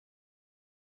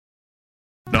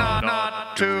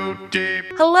Not too deep.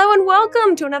 Hello and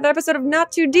welcome to another episode of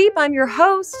Not Too Deep. I'm your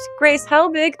host, Grace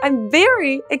Helbig. I'm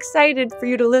very excited for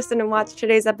you to listen and watch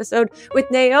today's episode with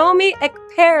Naomi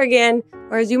Ekperigin,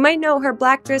 or as you might know her,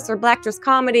 Blackdress or Blackdress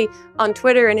Comedy on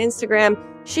Twitter and Instagram.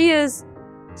 She is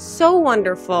so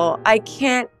wonderful. I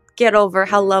can't get over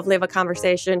how lovely of a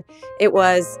conversation it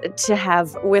was to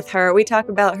have with her. We talk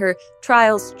about her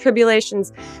trials,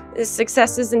 tribulations,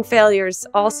 successes and failures,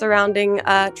 all surrounding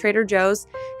Trader Joe's,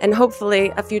 and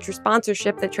hopefully a future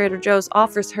sponsorship that Trader Joe's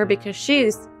offers her because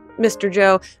she's, Mr.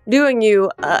 Joe, doing you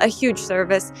a huge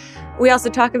service. We also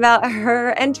talk about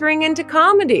her entering into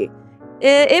comedy,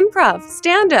 improv,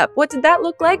 stand-up. What did that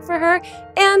look like for her?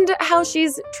 And how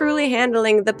she's truly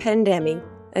handling the pandemic,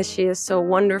 as she has so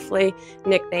wonderfully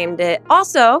nicknamed it.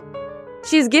 Also,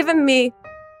 she's given me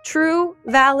true,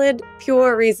 valid,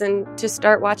 pure reason to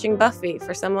start watching Buffy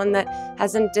for someone that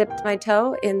hasn't dipped my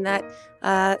toe in that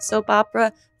soap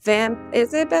opera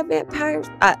is it about vampires?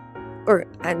 I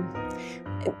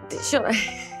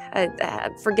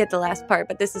forget the last part,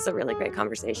 but this is a really great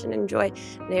conversation. Enjoy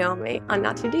Naomi on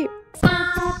Not Too Deep.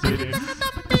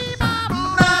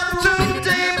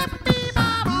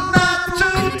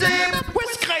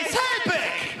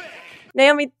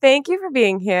 Naomi, thank you for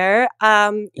being here.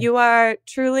 You are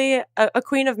truly a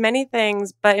queen of many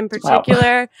things, but in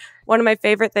particular, one of my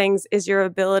favorite things is your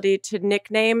ability to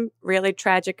nickname really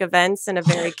tragic events in a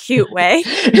very cute way.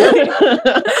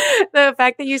 The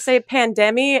fact that you say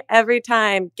pandemic every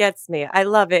time gets me. I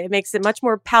love it. It makes it much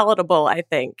more palatable, I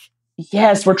think.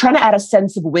 Yes, we're trying to add a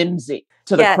sense of whimsy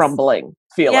to the crumbling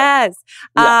feeling. Yes.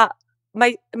 Yeah.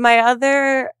 My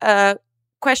other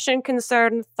question,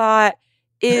 concern, thought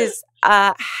is,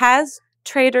 has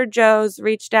Trader Joe's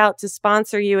reached out to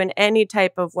sponsor you in any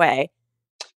type of way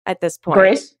at this point?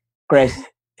 Grace,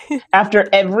 after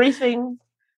everything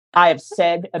I have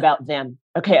said about them,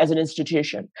 okay, as an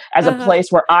institution, as a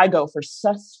place where I go for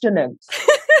sustenance,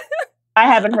 I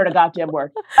haven't heard a goddamn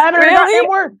word. I haven't heard a goddamn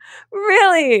word.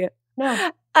 Really?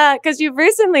 No. Because you've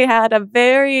recently had a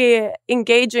very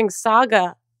engaging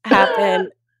saga happen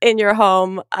in your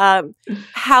home.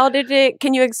 How did it?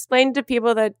 Can you explain to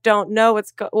people that don't know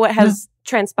what has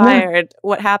transpired?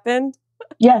 What happened?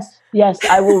 Yes.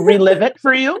 I will relive it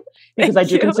for you because I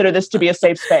do consider this to be a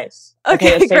safe space.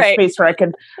 Okay, a safe great. space where I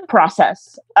can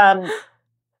process.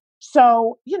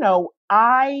 So,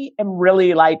 I am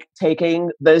really like taking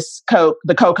the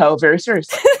cocoa very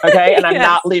seriously. Okay. And I'm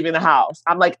not leaving the house.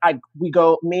 I'm like,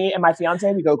 me and my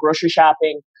fiance, we go grocery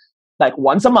shopping like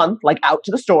once a month, like out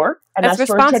to the store. And that's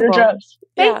store Trader Joe's.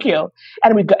 Thank you.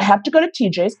 And we have to go to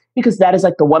TJ's because that is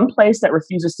like the one place that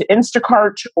refuses to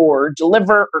Instacart or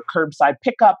deliver or curbside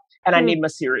pickup. And I need my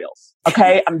cereals.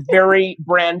 Okay. I'm very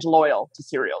brand loyal to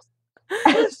cereals.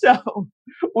 And so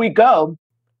we go.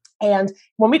 And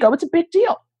when we go, it's a big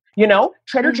deal.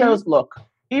 Trader Joe's, look,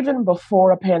 even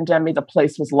before a pandemic, the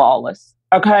place was lawless.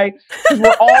 Okay. Because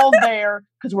we're all there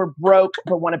because we're broke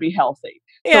but want to be healthy.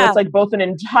 So it's like both an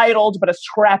entitled but a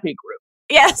scrappy group.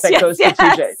 Yes, that goes to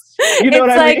TJ's. You know what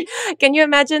I mean? Can you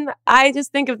imagine? I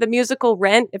just think of the musical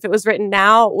Rent, if it was written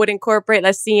now, would incorporate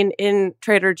a scene in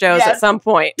Trader Joe's at some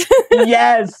point.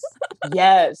 Yes.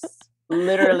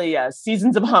 Literally, yes.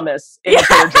 Seasons of hummus in the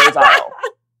Trader Joe's aisle.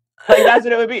 Like, that's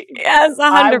what it would be. Yes,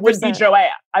 100%. I would be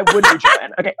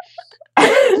Joanne. Okay.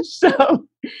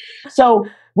 So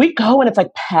we go and it's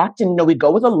like packed and, we go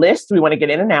with a list. We want to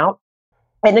get in and out.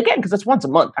 And again, because it's once a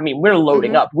month. I mean, we're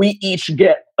loading up. We each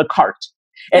get a cart.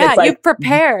 And it's like, you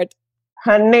prepared.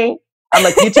 Honey, I'm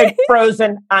like, you take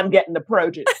frozen, I'm getting the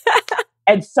produce.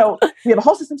 And so we have a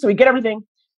whole system. So we get everything,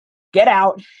 get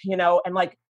out, and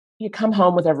like you come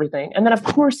home with everything. And then of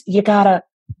course you gotta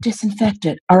disinfect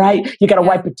it. All right. You gotta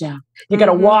wipe it down. You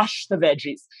gotta wash the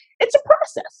veggies. It's a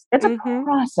process. It's a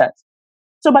process.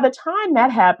 So by the time that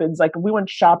happens, like we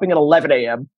went shopping at 11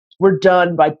 a.m., we're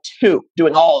done by 2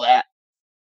 doing all that.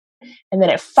 And then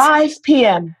at 5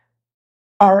 p.m.,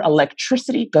 our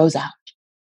electricity goes out.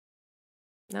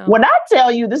 No. When I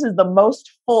tell you this is the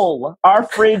most full our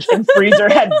fridge and freezer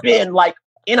had been like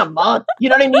in a month, you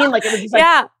know what I mean? Like it was just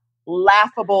like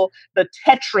laughable, the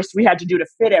Tetris we had to do to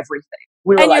fit everything.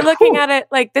 We were you're looking at it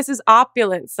like this is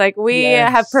opulence. Like we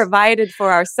have provided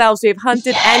for ourselves. We've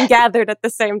hunted and gathered at the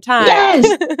same time.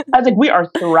 Yes. I was like, we are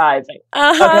thriving.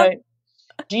 Okay.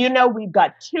 Do you know we've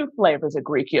got 2 flavors of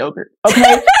Greek yogurt?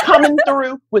 Okay. Coming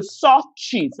through with soft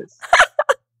cheeses.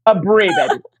 A brie,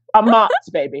 baby. A Mott's,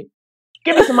 baby.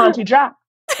 Give me some Monty Jack.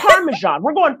 Parmesan.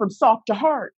 We're going from soft to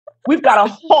hard. We've got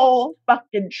a whole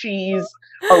fucking cheese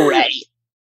array.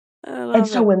 And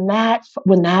so when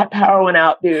that power went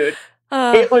out, dude,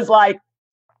 it was like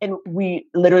And we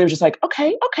literally were just like,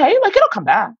 okay, like it'll come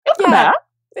back. It'll come back.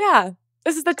 Yeah.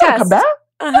 This is the It'll test. come back.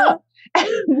 Uh-huh.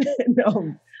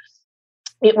 No,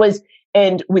 it was,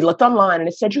 and we looked online and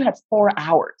it said you had 4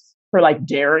 hours for like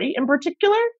dairy in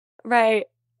particular. Right.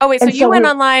 Oh, wait. So And you so went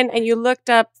online and you looked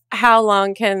up how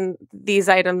long can these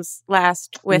items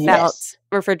last without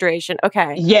refrigeration?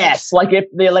 Okay. Yes. Like if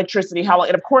the electricity, how long,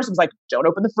 and of course it was like, don't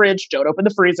open the fridge, don't open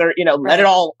the freezer, let it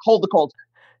all hold the cold.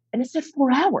 And it said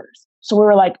 4 hours. So we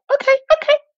were like, okay.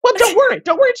 Well, don't worry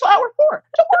till hour 4.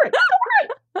 Don't worry.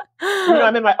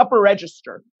 I'm in my upper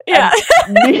register. Yeah.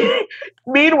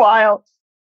 Meanwhile,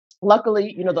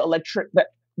 luckily,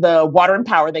 the water and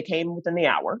power, they came within the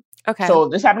hour. Okay. So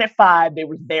this happened at 5. They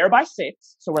were there by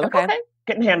 6. So we're like, okay,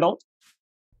 getting handled.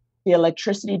 The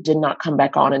electricity did not come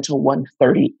back on until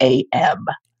 1:30 a.m.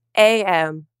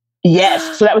 A.m.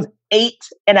 Yes. So that was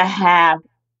 8.5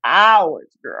 hours,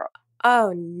 girl.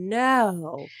 Oh,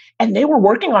 no. And they were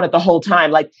working on it the whole time.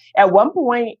 Like at one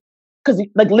point, because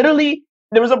like literally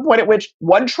there was a point at which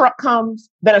one truck comes,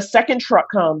 then a second truck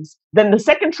comes, then the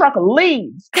second truck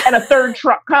leaves and a third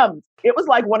truck comes. It was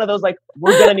like one of those, like,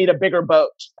 we're going to need a bigger boat.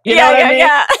 You know what I mean?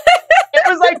 Yeah. It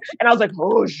was like, and I was like,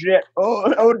 oh shit.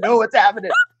 Oh no, what's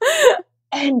happening?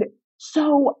 And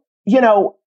so,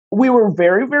 we were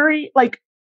very, very like,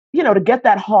 to get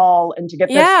that haul and to get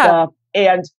that stuff.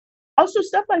 And also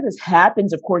stuff like this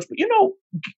happens, of course, but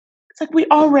it's like we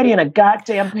already in a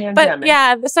goddamn pandemic.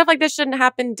 But stuff like this shouldn't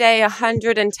happen day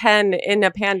 110 in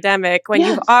a pandemic when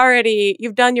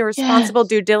you've done your responsible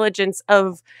due diligence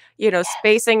of,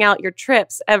 spacing out your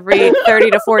trips every 30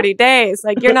 to 40 days.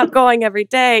 Like you're not going every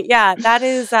day. Yeah, that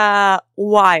is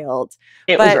wild.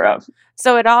 It was rough.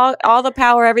 So all the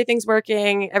power, everything's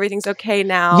working, everything's okay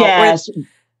now. Yes.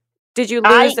 Did you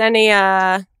lose any?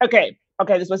 Okay,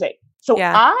 this was it. So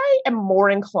I am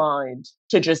more inclined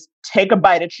to just take a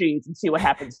bite of cheese and see what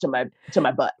happens to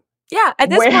my butt. Yeah. At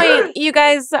this point, you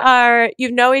guys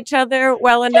you know each other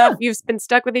well enough. You've been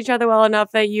stuck with each other well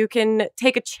enough that you can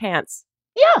take a chance.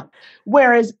 Yeah.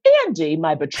 Whereas Andy,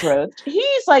 my betrothed,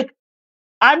 he's like,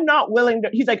 I'm not willing to,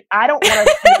 he's like, I don't want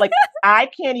to, like, I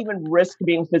can't even risk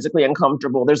being physically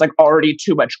uncomfortable. There's like already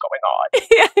too much going on.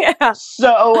 Yeah.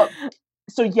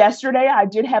 So yesterday I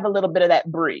did have a little bit of that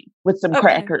brie with some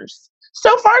crackers.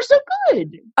 So far, so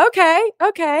good.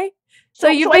 Okay. So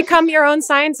you've become your own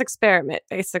science experiment,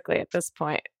 basically, at this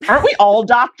point. Aren't we all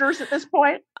doctors at this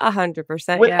point?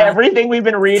 100%. With everything we've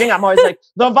been reading, I'm always like,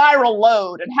 the viral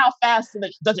load and how fast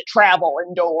does it travel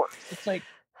indoors? It's like...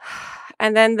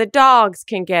 And then the dogs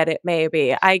can get it,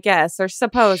 maybe, I guess, or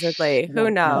supposedly.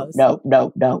 Who knows? No.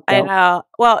 I know.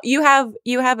 Well, you have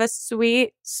a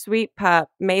sweet, sweet pup,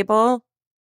 Mabel.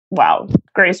 Wow.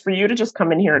 Grace, for you to just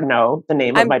come in here and know the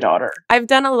name of my daughter. I've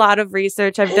done a lot of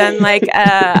research. I've done like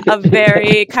a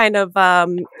very kind of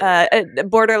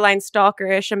borderline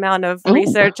stalkerish amount of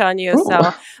research on you. Ooh.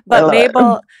 So,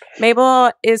 but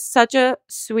Mabel is such a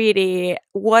sweetie.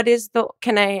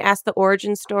 Can I ask the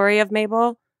origin story of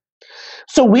Mabel?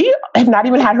 So we have not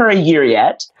even had her a year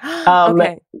yet.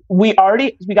 Okay. We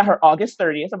got her August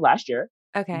 30th of last year.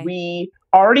 Okay. We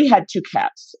already had 2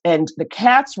 cats, and the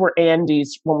cats were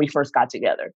Andy's when we first got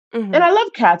together. Mm-hmm. And I love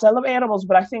cats. I love animals,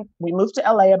 but I think we moved to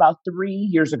LA about 3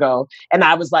 years ago, and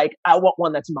I was like, I want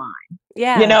one that's mine.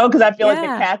 Yeah. Because I feel like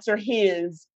the cats are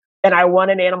his, and I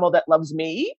want an animal that loves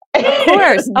me.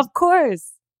 Of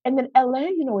course. And then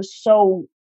LA, is so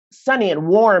sunny and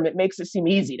warm. It makes it seem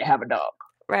easy to have a dog.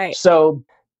 Right. So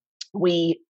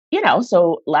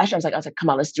so last year I was like, come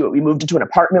on, let's do it. We moved into an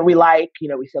apartment we like,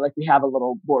 we feel like we have a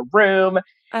little more room.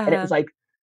 And it was like,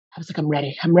 I'm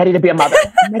ready. I'm ready to be a mother.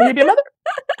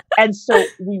 And so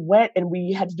we went and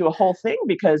we had to do a whole thing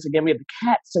because again, we have the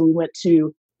cat. So we went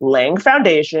to Lang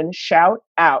Foundation. Shout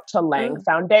out to Lang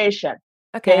Foundation.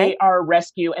 Okay. They are a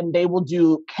rescue and they will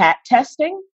do cat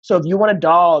testing. So if you want a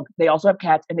dog, they also have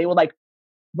cats and they will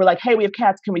we're like, hey, we have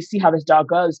cats. Can we see how this dog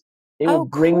goes? They will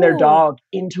bring their dog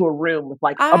into a room with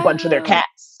a bunch of their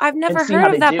cats. I've never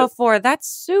heard of that before. That's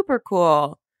super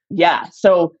cool. Yeah.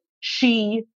 So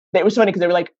it was funny because they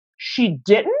were like, she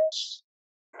didn't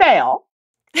fail,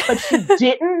 but she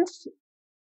didn't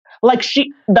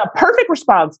the perfect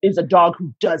response is a dog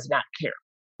who does not care.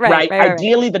 Right.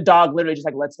 Ideally, the dog literally just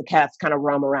lets the cats kind of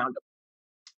roam around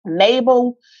them.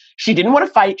 Mabel, she didn't want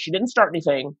to fight. She didn't start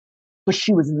anything, but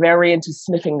she was very into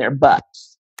sniffing their butts.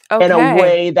 Okay. In a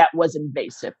way that was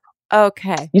invasive.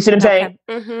 Okay. You see what I'm saying?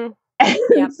 Mm-hmm.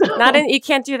 Yep. So, you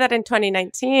can't do that in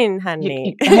 2019,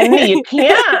 honey. Honey, you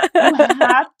can't. You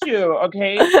have to,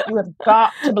 okay? You have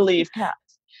got to believe cats.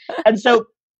 And so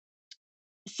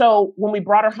when we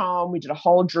brought her home, we did a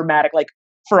whole dramatic,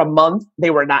 for a month, they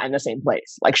were not in the same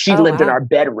place. Like she Oh, lived in wow. our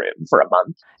bedroom for a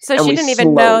month. So and she we didn't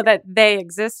even know slowly- that they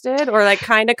existed, or like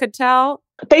kind of could tell.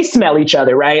 They smell each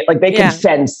other, right? Like they Yeah. can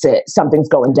sense it. Something's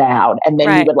going down. And then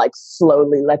we Right. would like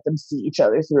slowly let them see each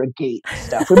other through a gate and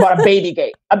stuff. We bought a baby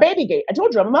gate. A baby gate. I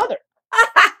told you, I'm a mother.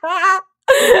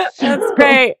 That's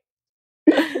great.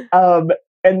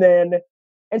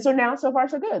 And so now so far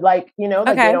so good. Like, you know,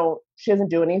 like Okay. she doesn't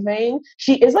do anything.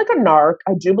 She is like a narc.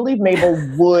 I do believe Mabel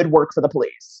would work for the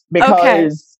police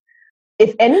because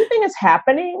if anything is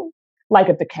happening, like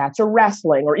if the cats are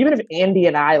wrestling or even if Andy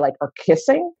and I like are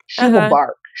kissing, she will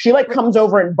bark. She like comes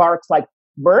over and barks like,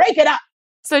 break it up.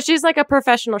 So she's like a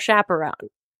professional chaperone.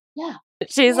 Yeah.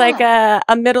 She's like a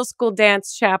middle school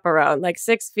dance chaperone, like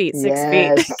 6 feet, 6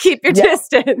 Yes. feet. Keep your Yeah.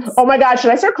 distance. Oh my God.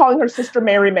 Should I start calling her Sister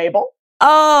Mary Mabel?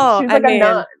 Oh, She's I like a mean,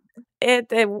 nun.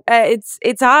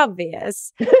 it's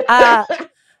obvious.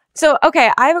 So okay,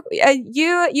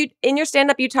 you in your stand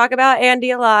up you talk about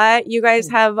Andy a lot. You guys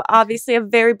have obviously a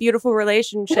very beautiful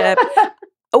relationship.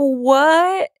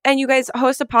 And you guys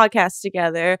host a podcast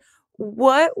together.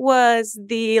 What was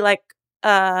the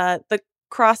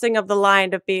crossing of the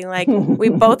line of being like, we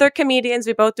both are comedians,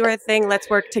 we both do our thing, let's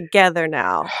work together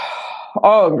now?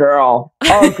 Oh girl.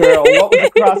 What was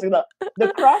the crossing?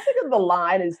 The crossing of the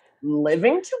line is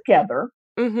living together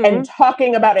and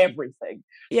talking about everything.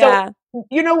 Yeah. So,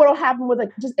 you know what'll happen with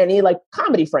like just any like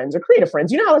comedy friends or creative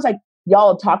friends? You know how it's like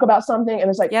y'all talk about something and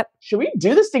it's like, should we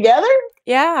do this together?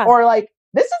 Yeah. Or like,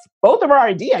 this is both of our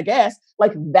idea, I guess.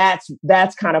 Like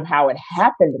that's kind of how it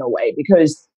happened in a way,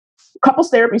 because Couples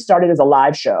Therapy started as a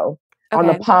live show. On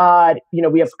the pod, you know,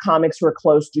 we have comics who are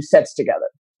close, do sets together.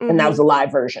 And that was a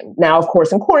live version. Now, of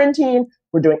course, in quarantine,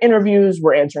 we're doing interviews,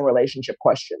 we're answering relationship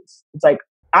questions. It's like,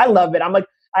 I love it. I'm like,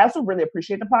 I also really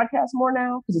appreciate the podcast more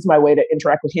now because it's my way to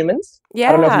interact with humans. Yeah.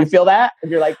 I don't know if you feel that. If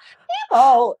you're like,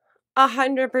 people.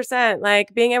 100%.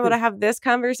 Like being able to have this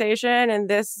conversation and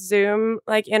this Zoom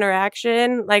like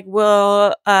interaction, like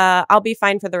I'll be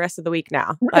fine for the rest of the week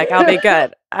now. Like I'll be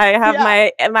good.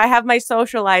 I have my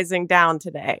socializing down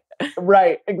today.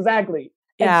 Right. Exactly.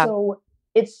 Yeah.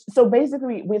 And so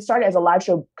basically we started as a live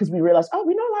show because we realized,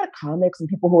 we know a lot of comics and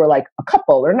people who are like a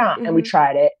couple or not. And we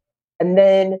tried it. And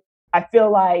then I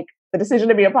feel like the decision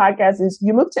to be a podcast is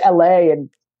you move to LA, and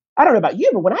I don't know about you,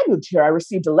 but when I moved here, I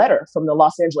received a letter from the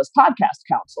Los Angeles Podcast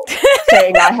Council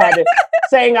saying I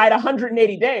had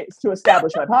 180 days to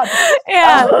establish my podcast.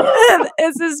 Yeah,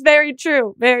 this is very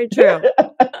true. Very true.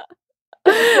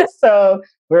 So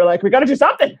we were like, we got to do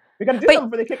something. We got to do something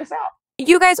before they kick us out.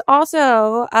 You guys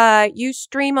also, you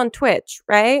stream on Twitch,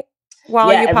 right?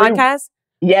 While you podcast?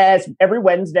 Yes, every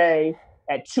Wednesday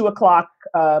at 2:00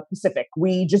 Pacific.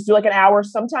 We just do like an hour.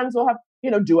 Sometimes we'll have,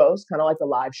 duos, kind of like a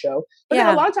live show. But then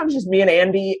a lot of times it's just me and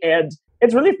Andy, and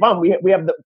it's really fun. We have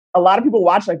a lot of people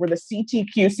watch, like we're the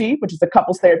CTQC, which is the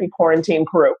Couples Therapy Quarantine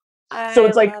Crew. So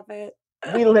it's like,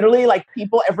 we literally like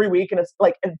people every week, and it's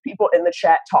like, and people in the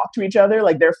chat talk to each other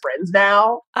like they're friends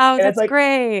now. Oh, and that's it's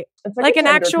great. It's like an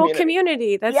actual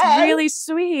community. That's really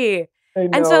sweet. I know.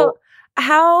 And so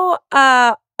how,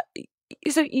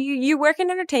 so you work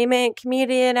in entertainment,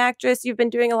 comedian, actress, you've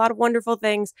been doing a lot of wonderful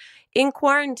things. In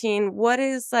quarantine, what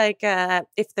is like,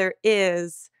 if there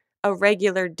is a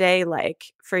regular day like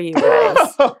for you guys?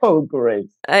 Oh, great.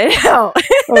 I know.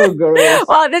 Oh, great.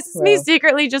 Well, this is me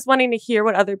secretly just wanting to hear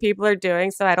what other people are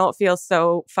doing so I don't feel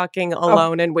so fucking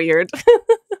alone and weird.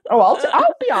 I'll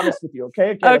be honest with you,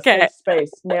 okay? Get Okay. a safe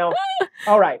space. Now,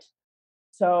 all right.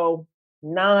 So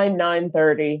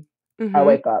 9:30, I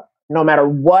wake up. No matter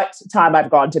what time I've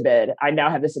gone to bed, I now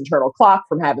have this internal clock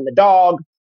from having the dog.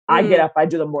 I get up, I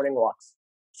do the morning walks.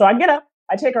 So I get up,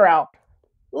 I take her out.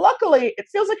 Luckily, it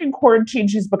feels like in quarantine,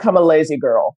 she's become a lazy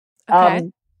girl. Okay.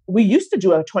 We used to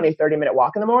do a 20, 30-minute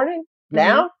walk in the morning.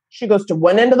 Now she goes to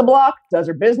one end of the block, does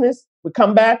her business. We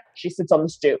come back, she sits on the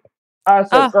stoop.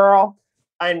 Girl,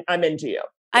 I'm into you.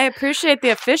 I appreciate the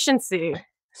efficiency.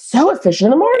 So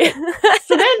efficient in the morning.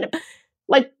 So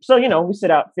then, we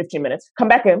sit out 15 minutes, come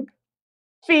back in,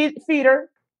 feed her,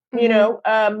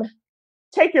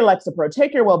 take your Lexapro,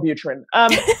 take your Wellbutrin.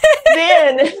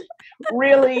 Then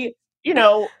really,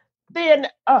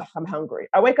 I'm hungry.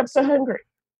 I wake up so hungry.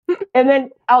 And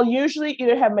then I'll usually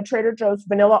either have my Trader Joe's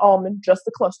vanilla almond, just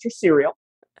the cluster cereal.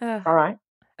 All right.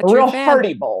 A real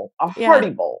hearty bowl. Hearty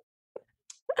bowl.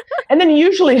 And then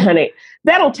usually, honey,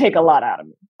 that'll take a lot out of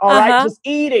me. All right. Just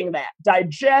eating that,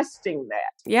 digesting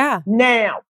that. Yeah.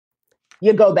 Now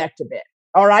you go back to bed.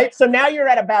 All right. So now you're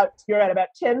at about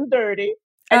 10:30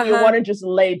 and you want to just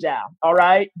lay down. All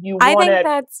right. I think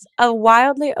that's a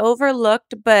wildly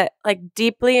overlooked, but like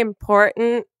deeply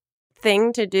important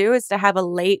thing to do is to have a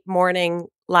late morning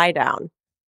lie down.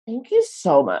 Thank you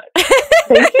so much.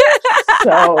 Thank you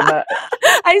so much.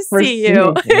 I see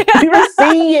you. For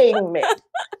seeing me.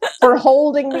 For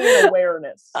holding me in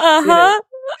awareness. Uh-huh.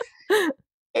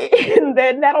 And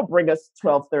then that'll bring us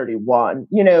 12:31,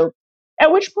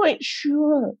 at which point,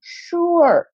 sure.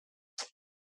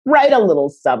 Write a little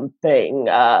something,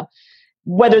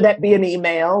 whether that be an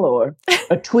email or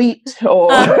a tweet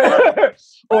or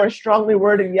or a strongly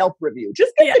worded Yelp review.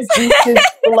 Just get the juices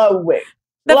flowing.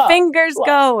 The fingers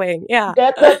going. Yeah.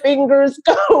 Get the fingers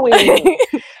going.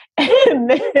 And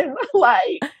then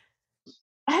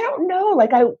I don't know,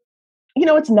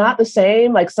 it's not the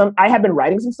same. I have been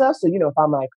writing some stuff. So, if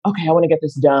I'm like, okay, I want to get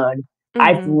this done.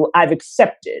 Mm-hmm. I've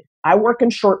accepted. I work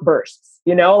in short bursts,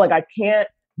 I can't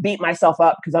beat myself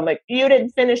up because I'm like, you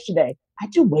didn't finish today. I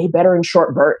do way better in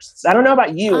short bursts. I don't know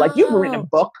about you. You've written a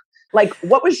book.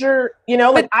 What was your,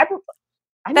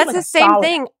 that's the same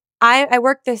thing. I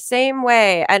work the same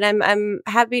way, and I'm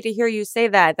happy to hear you say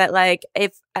that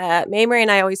if Mamrie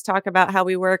and I always talk about how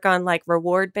we work on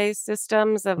reward-based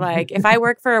systems of if I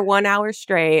work for 1 hour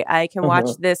straight, I can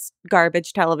watch this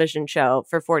garbage television show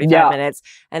for 45 minutes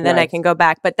and then I can go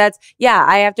back. But I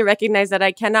have to recognize that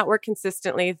I cannot work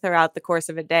consistently throughout the course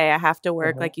of a day. I have to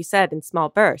work, like you said, in small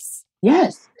bursts.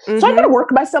 Yes. Mm-hmm. So I'm going to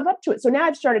work myself up to it. So now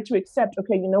I've started to accept,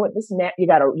 okay, you know what, this net, you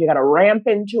gotta ramp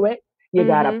into it. You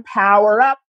gotta power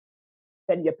up.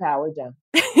 Then you power down.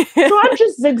 So I'm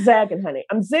just zigzagging, honey.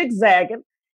 I'm zigzagging.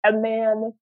 And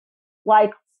then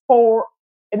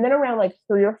around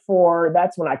 3 or 4,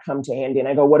 that's when I come to Andy and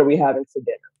I go, what are we having for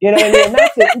dinner? You know what I mean? And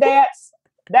that's it.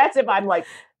 That's if I'm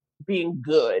being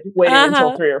good, waiting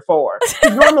until 3 or 4.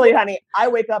 Normally, honey, I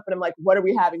wake up and I'm like, what are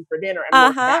we having for dinner? And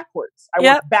work backwards. I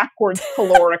work backwards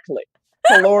calorically,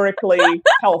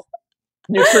 health,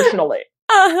 nutritionally.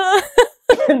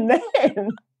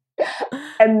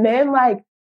 And then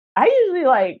I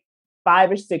usually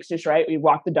 5 or 6ish, right? We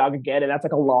walk the dog again, and that's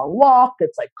a long walk.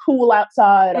 It's cool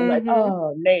outside. I'm like,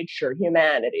 oh, nature,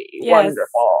 humanity,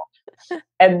 wonderful.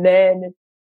 And then,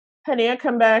 honey, I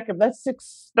come back, if that's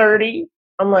 6:30,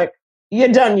 I'm like,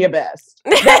 you done your best.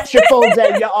 That's your full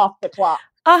day. You're off the clock.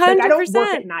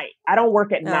 100%. I don't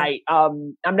work at night.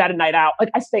 I'm not a night out.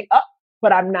 I stay up,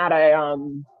 but I'm not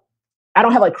I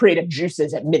don't have creative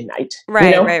juices at midnight.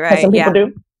 Right. As some people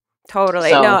do. Totally.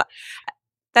 So, no,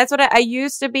 that's what I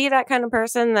used to be, that kind of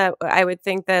person that I would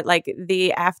think that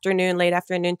the afternoon, late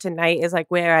afternoon to night is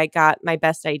where I got my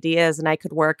best ideas and I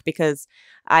could work because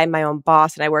I'm my own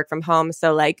boss and I work from home.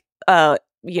 So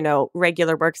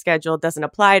regular work schedule doesn't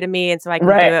apply to me. And so I can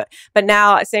do it. But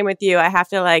now, same with you, I have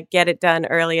to get it done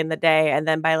early in the day. And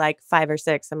then by 5 or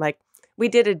 6, I'm like, we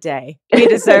did a day. We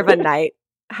deserve a night.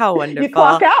 How wonderful. You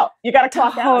clock out. You got to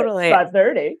clock out at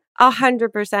 5:30.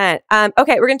 100%.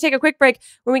 Okay, we're going to take a quick break.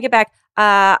 When we get back,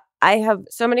 I have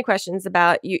so many questions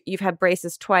about you. You've had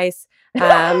braces twice.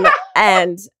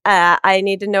 And I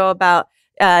need to know about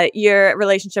your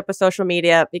relationship with social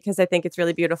media because I think it's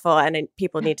really beautiful and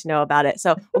people need to know about it.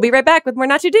 So we'll be right back with more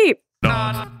Not Too Deep.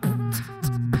 Not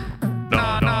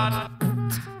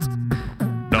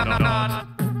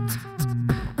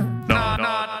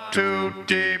Too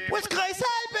Deep. With Grace Helbig.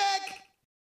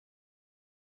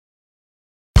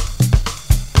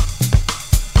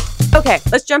 Okay,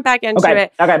 let's jump back into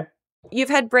it. Okay. You've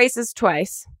had braces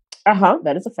twice.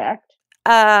 That is a fact.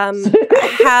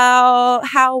 How,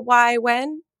 why,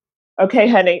 when? Okay,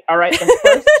 honey. All right. The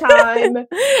first time.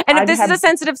 And if this is a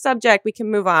sensitive subject, we can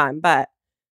move on. But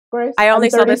Grace, I only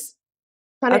saw this.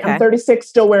 Honey, Okay. I'm 36,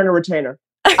 still wearing a retainer.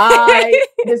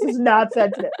 This is not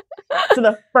sensitive. So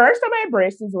the first time I had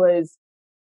braces was,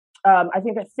 I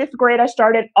think at 5th grade I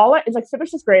started. It's 5th or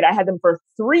 6th grade. I had them for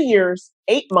 3 years,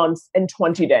 8 months, and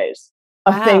 20 days.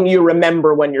 A thing you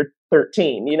remember when you're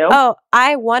 13, Oh,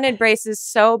 I wanted braces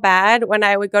so bad when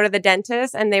I would go to the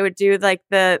dentist and they would do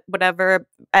the whatever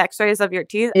x-rays of your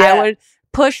teeth. Yeah. I would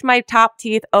push my top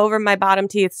teeth over my bottom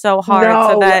teeth so hard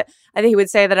so that I think he would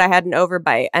say that I had an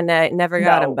overbite, and I never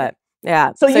got him. But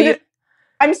yeah. So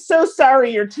I'm so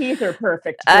sorry your teeth are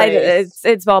perfect.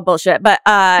 It's all bullshit. But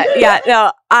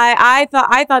I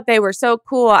thought they were so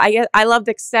cool. I loved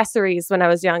accessories when I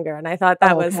was younger, and I thought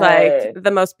that was the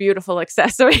most beautiful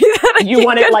accessory that you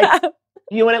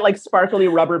wanted sparkly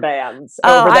rubber bands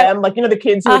over them. The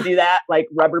kids who would do that,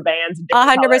 rubber bands.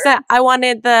 100%. I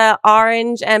wanted the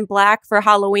orange and black for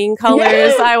Halloween colors.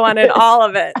 Yes. I wanted all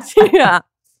of it. Yeah.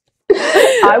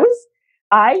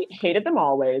 I hated them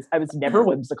always. I was never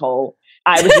whimsical.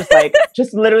 I was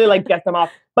just literally get them off.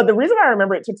 But the reason why I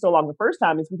remember it took so long the first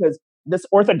time is because this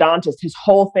orthodontist, his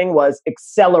whole thing was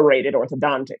accelerated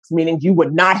orthodontics, meaning you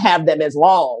would not have them as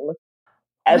long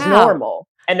as normal.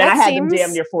 And then I had them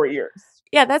damn near 4 years.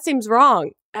 Yeah, that seems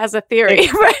wrong. As a theory.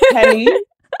 Penny,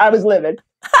 I was livid.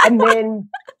 And then,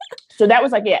 so that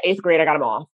was like, yeah, 8th grade, I got them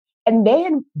off. And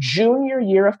then junior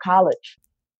year of college,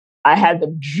 I had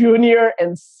the junior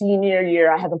and senior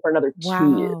year. I had them for another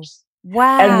 2 years.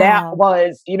 Wow. And that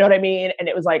was, you know what I mean? And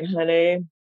it was like, honey,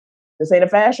 this ain't a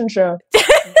fashion show.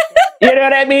 You know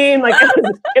what I mean? Like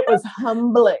it was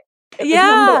humbling.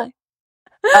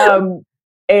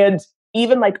 And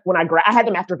even like when I had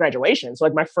them after graduation. So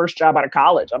like my first job out of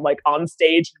college, I'm like on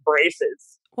stage in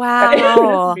braces.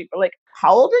 Wow. People are like,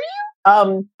 how old are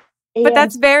you? But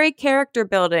that's very character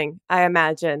building, I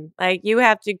imagine. Like you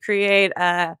have to create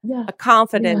a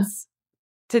confidence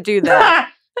to do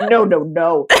that.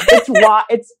 No. It's why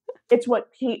it's what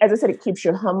as I said, it keeps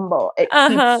you humble.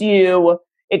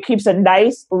 It keeps a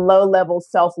nice low level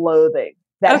self-loathing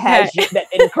that that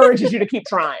encourages you to keep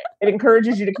trying. It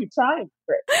encourages you to keep trying.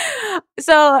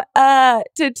 So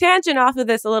to tangent off of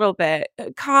this a little bit,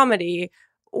 comedy,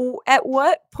 at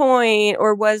what point,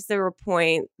 or was there a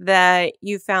point that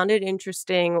you found it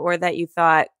interesting or that you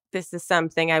thought this is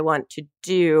something I want to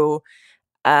do?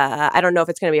 I don't know if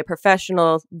it's going to be a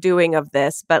professional doing of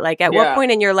this, but like at what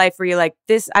point in your life were you like,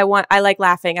 I like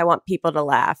laughing. I want people to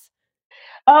laugh.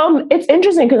 It's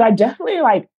interesting because I definitely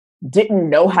like didn't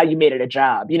know how you made it a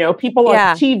job. You know, people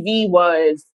like TV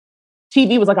was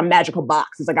like a magical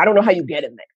box. It's like, I don't know how you get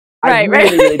in there. I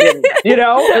really didn't. You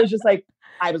know, it was just like,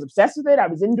 I was obsessed with it. I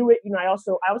was into it. You know, I always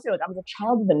say like I was a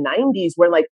child of the 90s where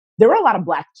like there were a lot of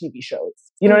Black TV shows.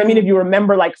 You know what I mean? If you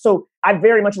remember, like, so I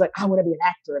very much was like, I want to be an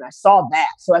actor. And I saw that.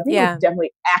 So I think it was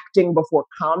definitely acting before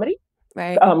comedy.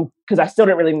 Right. Because I still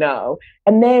didn't really know.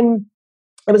 And then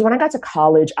it was when I got to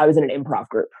college, I was in an improv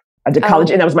group. I did college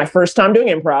and that was my first time doing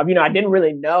improv. You know, I didn't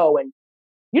really know. And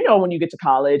you know, when you get to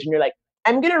college and you're like,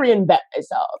 I'm going to reinvent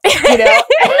myself, you know?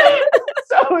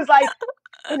 So it was like,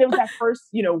 and it was that first,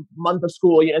 you know, month of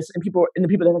school, you know, and the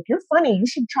people they're like, you're funny, you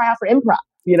should try out for improv,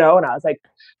 you know? And I was like,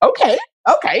 okay,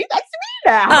 that's me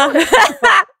now.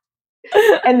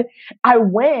 And I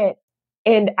went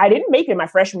and I didn't make it my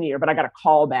freshman year, but I got a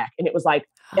call back and it was like,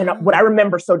 and what I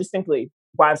remember so distinctly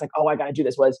why I was like, oh, I got to do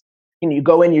this was, you know, you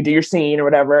go in, you do your scene or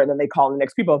whatever, and then they call in the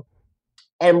next people.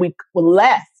 And we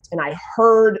left and I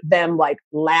heard them like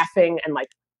laughing and like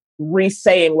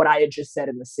re-saying what I had just said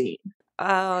in the scene.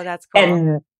 Oh, that's cool.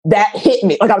 And that hit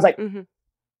me. Like I was like, can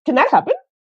that happen?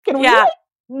 Can we like,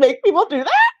 make people do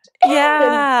that?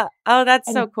 Yeah.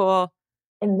 That's so cool.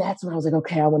 And that's when I was like,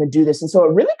 okay, I want to do this. And so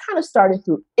it really kind of started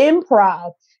through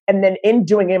improv. And then in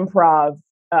doing improv,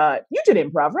 you did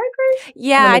improv, right, Grace?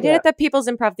 Yeah, I did at the People's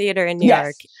Improv Theater in New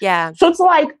York. Yeah. So it's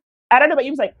like, I don't know, but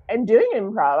you was like, and doing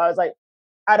improv, I was like,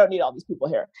 I don't need all these people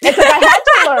here. It's like I had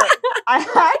to learn. I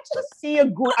had to see a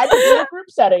group. I had to do a group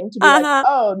setting to be like,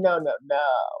 oh, no.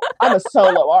 I'm a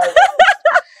solo artist.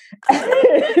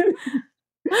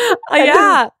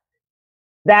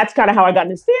 That's kind of how I got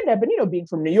into stand-up. And, you know, being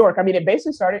from New York, I mean, it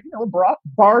basically started, you know,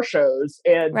 bar shows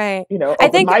and, you know,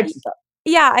 open mics and stuff.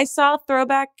 Yeah, I saw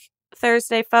Throwback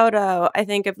Thursday photo, I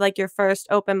think, of like your first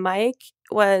open mic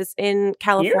was in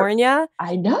California. Here.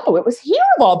 I know. It was here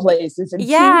of all places in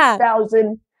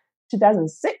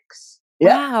 2006.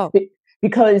 Wow.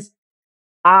 Because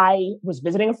I was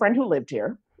visiting a friend who lived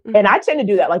here. And I tend to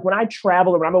do that. Like when I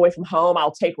travel or when I'm away from home,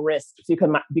 I'll take risks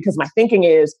because my thinking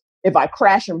is if I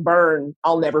crash and burn,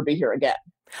 I'll never be here again.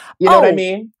 You know what I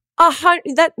mean?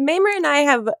 That Mamrie and I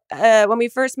have, when we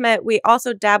first met, we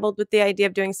also dabbled with the idea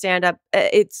of doing stand-up.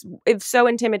 It's so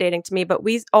intimidating to me, but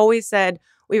we always said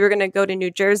we were going to go to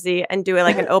New Jersey and do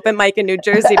like an open mic in New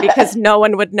Jersey because no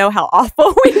one would know how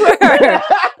awful we were.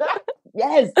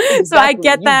 Yes. Exactly. So I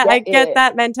get that. I get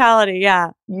that mentality.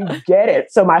 Yeah. You get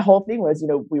it. So my whole thing was, you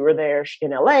know, we were there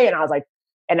in LA and I was like,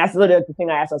 and that's literally the thing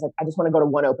I asked. I was like, I just want to go to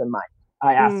one open mic.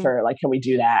 I asked her, like, can we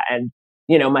do that? And,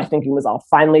 you know, my thinking was I'll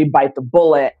finally bite the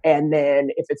bullet. And then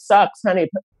if it sucks, honey,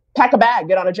 pack a bag,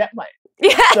 get on a jet plane.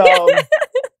 Yeah.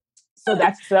 So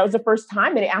that was the first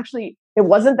time. And it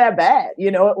wasn't that bad.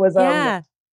 You know, it was, I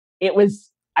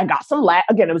got some laughs.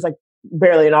 Again, it was like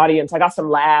barely an audience. I got some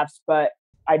laughs, but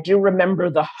I do remember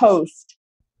the host,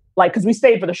 like, because we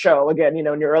stayed for the show. Again, you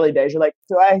know, in your early days, you're like,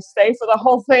 do I stay for the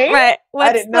whole thing? Right.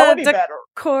 I didn't know any better.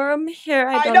 Decorum here?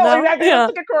 I don't know. Exactly. Yeah.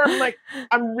 What's the decorum? I'm like,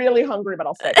 I'm really hungry, but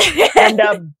I'll stay. And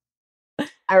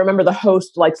I remember the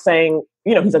host, like, saying,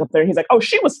 you know, he's like up there, and he's like, oh,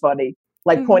 she was funny,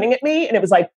 like pointing at me. And it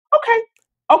was like,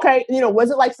 okay. You know,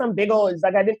 wasn't like some big old, it's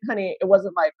like, it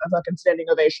wasn't like a fucking standing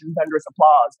ovation, thunderous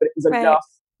applause, but it was enough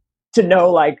to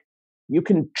know, like, you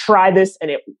can try this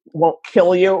and it won't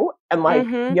kill you. And like,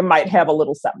 you might have a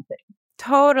little something.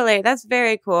 Totally. That's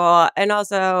very cool. And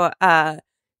also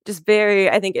just very,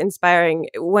 I think, inspiring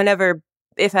whenever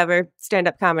if ever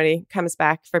stand-up comedy comes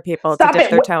back for people Stop to dip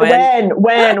it. their toe in.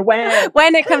 When?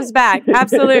 When it comes back.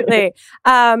 Absolutely.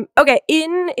 Okay.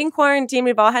 In quarantine,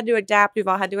 we've all had to adapt. We've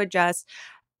all had to adjust.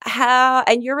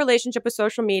 And your relationship with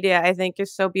social media, I think,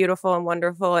 is so beautiful and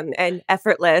wonderful and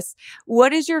effortless.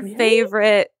 What is your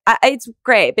favorite? It's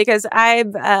great because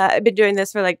I've been doing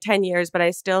this for like 10 years, but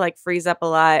I still like freeze up a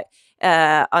lot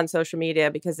on social media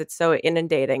because it's so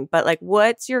inundating. But like,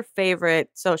 what's your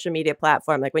favorite social media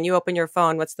platform? Like when you open your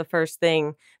phone, what's the first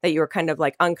thing that you were kind of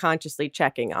like unconsciously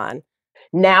checking on?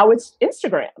 Now it's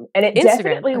Instagram. And it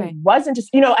definitely wasn't just,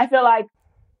 I feel like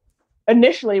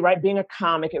initially, right, being a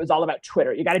comic, it was all about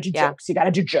Twitter. You got to do jokes. You got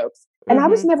to do jokes. And I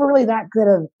was never really that good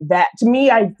at that. To me,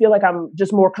 I feel like I'm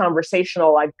just more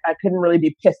conversational. I couldn't really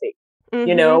be pithy.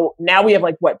 Now we have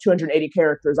 280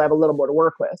 characters. I have a little more to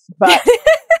work with. But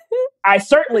I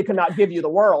certainly could not give you the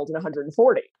world in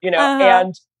 140,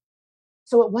 And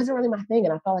so it wasn't really my thing.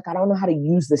 And I felt like I don't know how to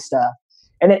use this stuff.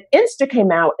 And then Insta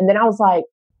came out. And then I was like,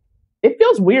 it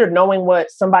feels weird knowing what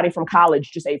somebody from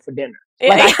college just ate for dinner.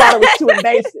 I thought it was too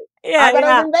invasive. I thought it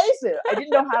was invasive. I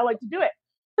didn't know how to do it.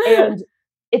 And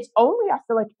it's only, I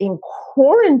feel like, in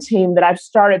quarantine that I've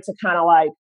started to kind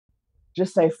of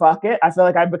just say, fuck it. I feel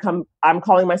like I'm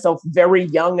calling myself very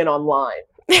young and online.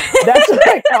 That's what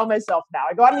I call myself now.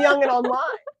 I go, I'm young and online.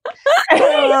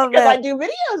 Because I do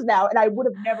videos now and I would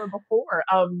have never before.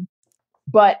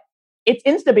 But it's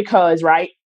Insta because, right,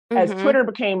 as Twitter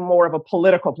became more of a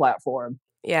political platform,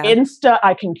 Insta,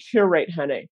 I can curate,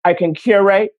 honey. I can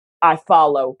curate. I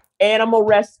follow animal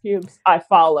rescues. I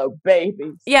follow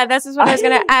babies. Yeah, this is what I was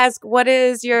going to ask. What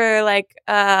is your,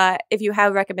 if you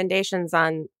have recommendations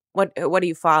on what do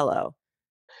you follow?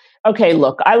 Okay,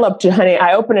 look, I love to, honey,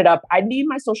 I open it up. I need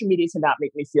my social media to not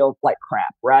make me feel like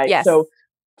crap, right? Yes. So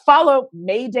follow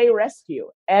Mayday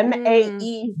Rescue,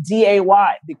 Maeday,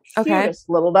 the cutest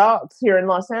little dogs here in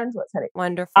Los Angeles, honey.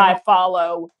 Wonderful. I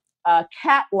follow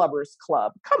Cat Lovers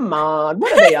Club. Come on,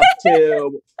 what are they up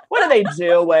to? What are they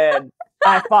doing?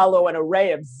 I follow an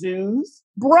array of zoos,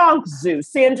 Bronx Zoo,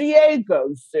 San Diego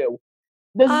Zoo.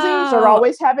 The zoos are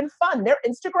always having fun. Their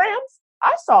Instagrams,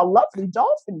 I saw a lovely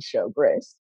dolphin show,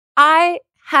 Grace. I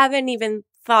haven't even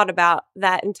thought about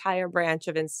that entire branch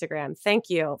of Instagram. Thank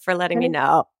you for letting me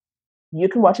know. You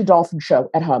can watch a dolphin show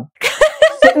at home.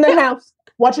 Sit in the house,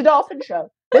 watch a dolphin show.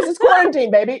 This is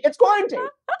quarantine, baby. It's quarantine.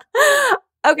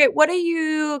 Okay, what are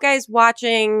you guys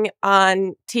watching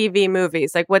on TV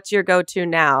movies? What's your go-to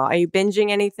now? Are you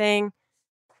binging anything?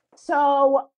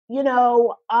 So,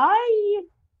 I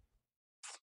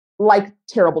like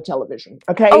terrible television.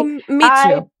 Okay. Oh, me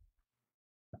too.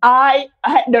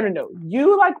 No.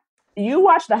 You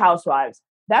watch The Housewives.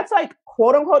 That's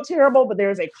quote unquote terrible, but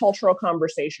there's a cultural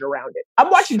conversation around it. I'm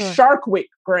watching Shark Week,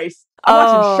 Grace. I'm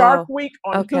watching Shark Week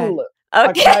on Hulu.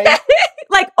 Okay.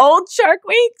 Old Shark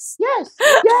Weeks? Yes.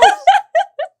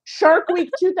 Shark Week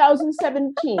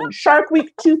 2017, Shark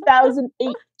Week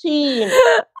 2018.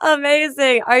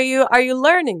 Amazing. Are you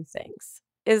learning things?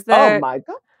 Is there? Oh my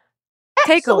God.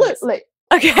 Takeaways? Absolutely.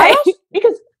 Okay.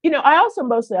 Because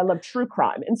I love true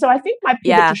crime. And so I think my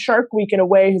pivot to Shark Week in a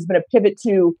way has been a pivot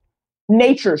to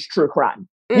nature's true crime.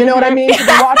 You know what I mean? To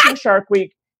be watching Shark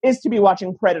Week is to be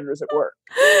watching predators at work.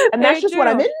 And that's just what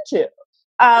I'm into.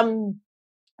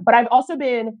 But I've also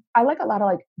I like a lot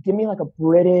of give me a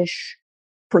British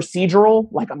procedural,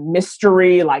 a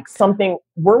mystery, something.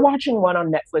 We're watching one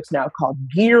on Netflix now called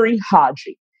Giri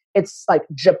Haji. It's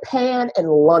Japan and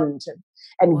London.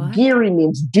 And Giri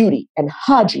means duty and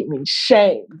Haji means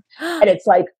shame. And it's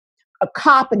a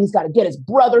cop and he's got to get his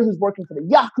brother who's working for the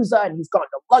Yakuza and he's gone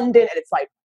to London. And it's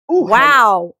ooh,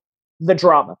 wow. The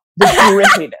drama, the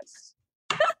grittiness.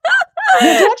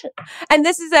 You watch it. And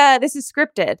this is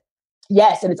scripted.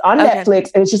 Yes, and it's on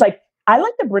Netflix. And it's just I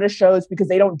like the British shows because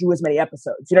they don't do as many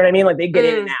episodes. You know what I mean? They get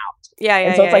in and out. Yeah.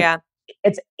 And so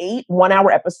it's 8 1-hour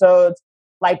episodes.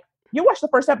 You watch the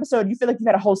first episode, you feel like you've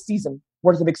had a whole season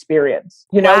worth of experience,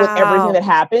 with everything that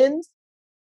happens.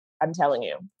 I'm telling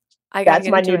you, that's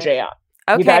my new jam.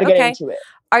 Okay, you got to get into it.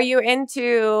 Are you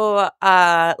into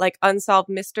unsolved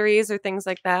mysteries or things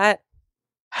like that?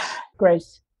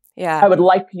 Grace. Yeah. I would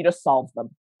like you to solve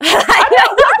them.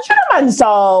 Watch them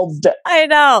unsolved. I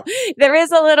know. There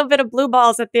is a little bit of blue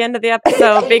balls at the end of the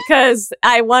episode because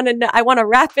I want to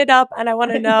wrap it up and I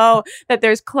want to know that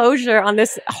there's closure on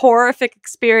this horrific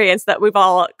experience that we've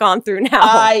all gone through now.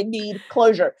 I need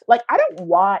closure. I don't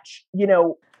watch,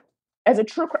 as a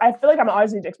true crime, I feel like I'm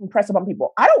always need to impress upon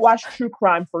people. I don't watch true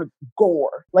crime for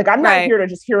gore. I'm not here to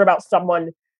just hear about someone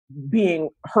being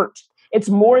hurt. It's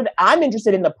more that I'm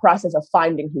interested in the process of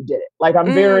finding who did it.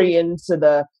 I'm very into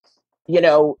the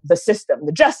system,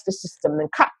 the justice system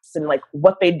and cops groups and like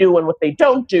what they do and what they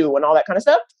don't do and all that kind of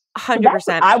stuff. 100%. That's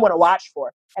what I want to watch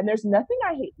for. And there's nothing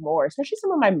I hate more, especially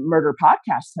some of my murder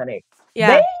podcasts, honey.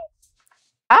 Yeah.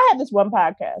 I have this one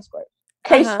podcast, right?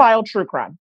 Case File True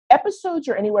Crime. Episodes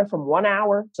are anywhere from 1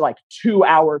 hour to like 2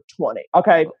 hour 20.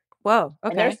 Okay. Whoa.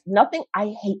 Okay. And there's nothing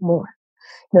I hate more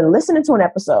than listening to an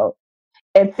episode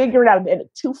and figuring out in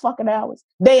 2 fucking hours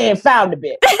they ain't found a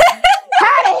bit. How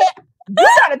the hell? You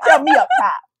gotta tell me up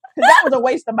top, because that was a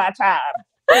waste of my time.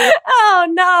 Oh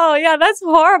no, yeah, that's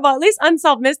horrible. At least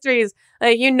Unsolved Mysteries,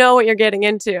 like you know what you're getting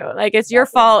into. Like it's your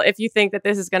fault if you think that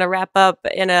this is going to wrap up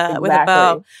with a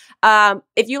bow.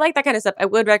 If you like that kind of stuff, I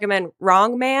would recommend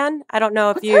Wrong Man. I don't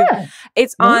know if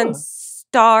it's on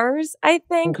Stars, I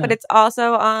think, but it's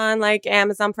also on like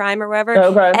Amazon Prime or wherever.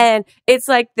 Okay. And it's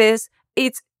like this.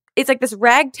 It's like this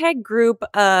ragtag group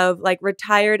of like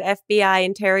retired FBI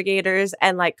interrogators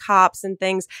and like cops and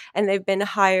things. And they've been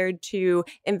hired to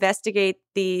investigate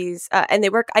these. And they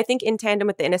work, I think, in tandem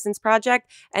with the Innocence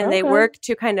Project. And they work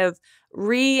to kind of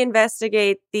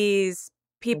reinvestigate these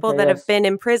people that have been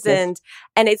imprisoned.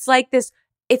 And it's like this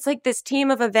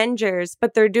team of Avengers,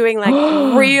 but they're doing like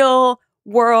real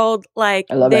world, like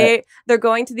they're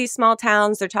going to these small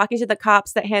towns, they're talking to the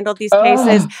cops that handle these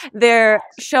cases, they're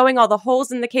showing all the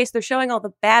holes in the case, they're showing all the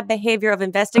bad behavior of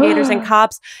investigators and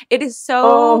cops. It is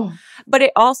so but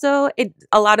it also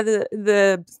a lot of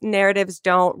the narratives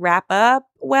don't wrap up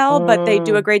well, but they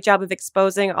do a great job of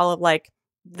exposing all of like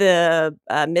the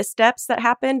missteps that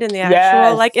happened in the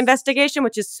actual like investigation,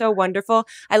 which is so wonderful.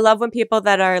 I love when people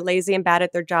that are lazy and bad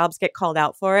at their jobs get called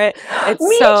out for it.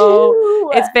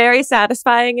 It's very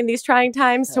satisfying in these trying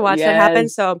times to watch that happen.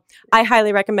 So I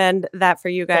highly recommend that for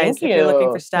you guys if you're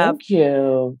looking for stuff. Thank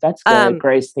you. That's good,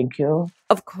 Grace. Thank you.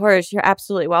 Of course, you're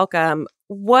absolutely welcome.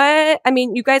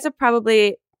 You guys have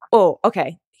probably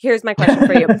here's my question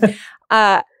for you.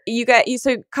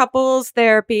 So Couples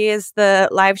Therapy is the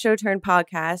live show turned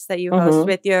podcast that you host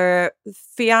with your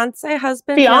husband?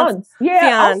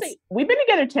 Fiance. We've been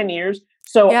together 10 years.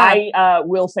 So I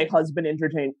will say husband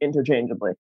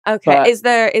interchangeably. Okay. But,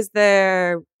 is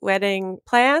there wedding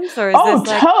plans or is this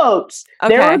like... totes.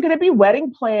 Okay. There are going to be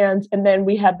wedding plans. And then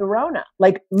we have the Rona.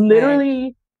 Like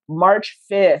literally March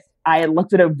 5th, I had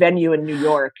looked at a venue in New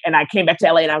York and I came back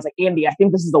to LA and I was like, Andy, I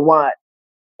think this is the one.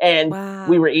 And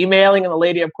we were emailing, and the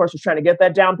lady, of course, was trying to get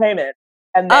that down payment.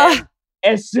 And then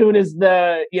as soon as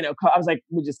I was like,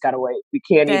 we just got to wait. We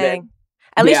can't even.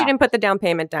 At least you didn't put the down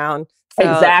payment down. So.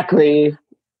 Exactly.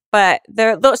 But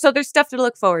there's stuff to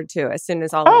look forward to as soon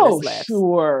as all of this lifts.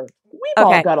 Sure. We've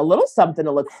all got a little something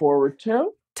to look forward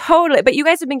to. Totally. But you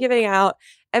guys have been giving out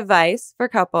advice for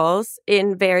couples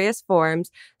in various forms.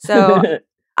 So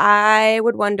I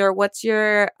would wonder, what's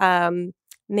your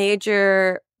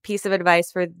major piece of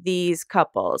advice for these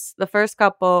couples? The first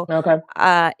couple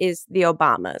is the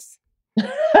Obamas.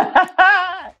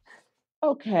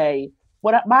 Okay.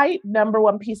 My number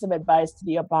one piece of advice to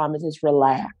the Obamas is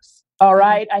relax. All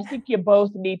right. I think you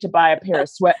both need to buy a pair of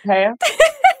sweatpants.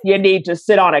 You need to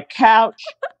sit on a couch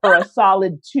for a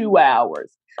solid 2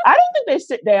 hours. I don't think they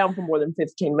sit down for more than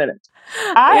 15 minutes.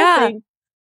 I think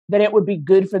that it would be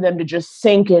good for them to just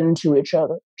sink into each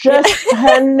other. Just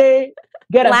honey.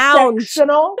 Get a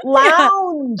sectional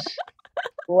lounge.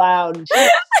 Lounge.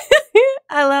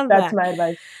 I love that. That's my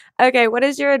advice. Okay, what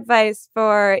is your advice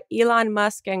for Elon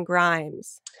Musk and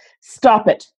Grimes? Stop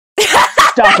it.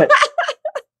 Stop it.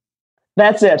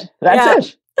 That's it. That's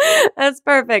it. That's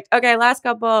perfect. Okay, last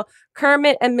couple,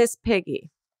 Kermit and Miss Piggy.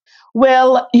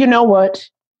 Well, you know what?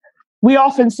 We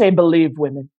often say believe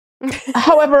women.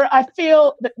 However, I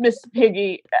feel that Miss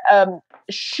Piggy,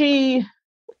 she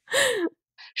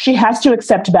has to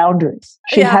accept boundaries.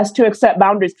 She has to accept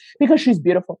boundaries because she's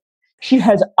beautiful. She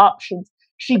has options.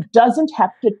 She doesn't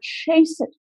have to chase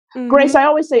it. Mm-hmm. Grace, I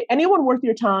always say anyone worth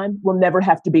your time will never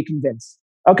have to be convinced.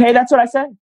 Okay, that's what I say.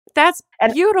 That's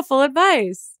beautiful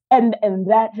advice. And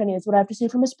that, honey, is what I have to say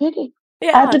for Miss Piggy.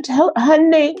 Yeah. I have to tell,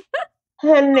 honey.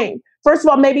 First of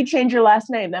all, maybe change your last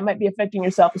name. That might be affecting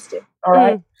your self-esteem. All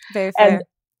right. Very fair.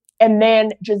 And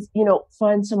then just,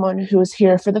 find someone who is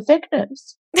here for the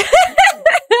thickness.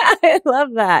 I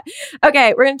love that.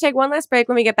 Okay, we're going to take one last break.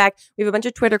 When we get back, we have a bunch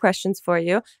of Twitter questions for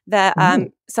you that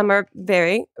some are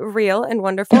very real and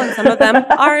wonderful, and some of them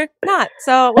are not.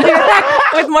 So we'll be right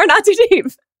back with more Not Too Deep.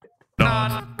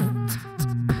 Not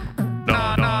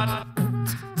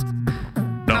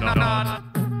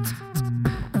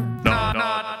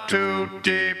Too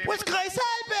Deep. With Grace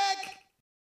Helbig.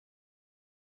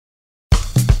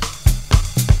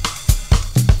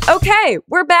 Okay,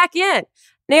 we're back in.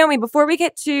 Naomi, before we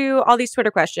get to all these Twitter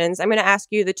questions, I'm going to ask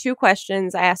you the 2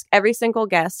 questions I ask every single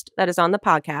guest that is on the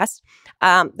podcast.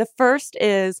 The first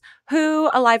is, who,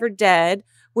 alive or dead,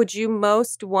 would you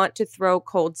most want to throw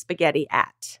cold spaghetti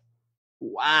at?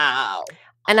 Wow.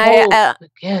 And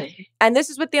Spaghetti. and this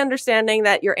is with the understanding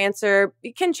that your answer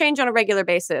can change on a regular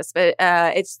basis, but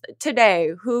it's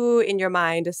today. Who in your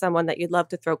mind is someone that you'd love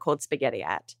to throw cold spaghetti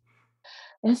at?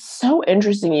 It's so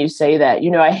interesting you say that.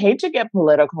 I hate to get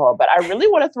political, but I really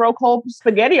want to throw cold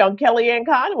spaghetti on Kellyanne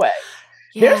Conway.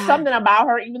 Yeah. There's something about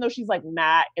her, even though she's like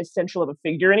not essential of a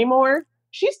figure anymore,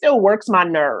 she still works my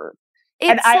nerve.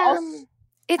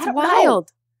 It's wild.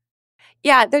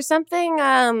 Yeah, there's something,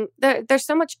 there's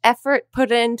so much effort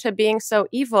put into being so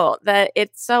evil that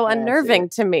it's so unnerving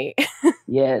to me.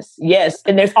 Yes.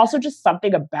 And there's also just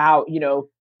something about,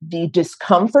 the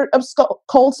discomfort of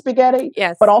cold spaghetti.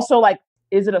 Yes. But also like,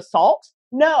 is it assault?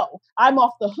 No, I'm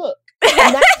off the hook.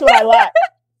 And that's what I like.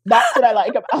 That's what I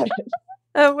like about it.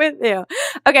 I'm with you.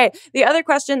 Okay. The other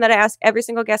question that I ask every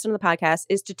single guest on the podcast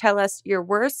is to tell us your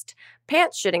worst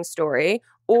pants shitting story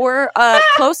or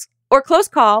close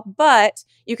call, but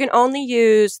you can only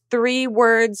use 3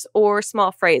 words or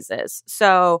small phrases.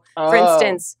 So, for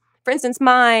instance,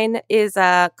 mine is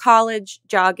a college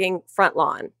jogging front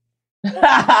lawn.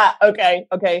 Okay.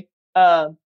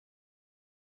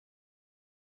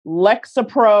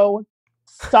 Lexapro,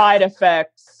 side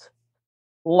effects,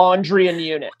 laundry and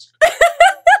unit.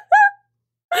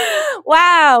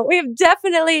 Wow, we've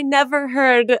definitely never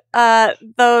heard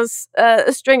those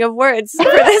string of words for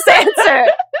this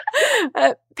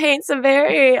answer. Paints a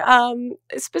very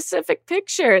specific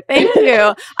picture. Thank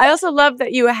you. I also love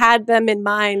that you had them in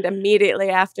mind immediately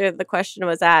after the question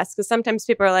was asked, because sometimes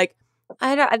people are like,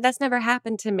 that's never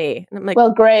happened to me. And I'm like,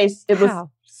 well, Grace, it was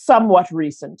somewhat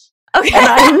recent. Okay. And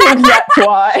I think that's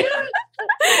why.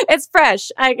 It's fresh.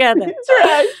 I get it. It's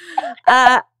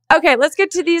fresh. Okay, let's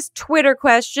get to these Twitter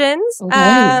questions.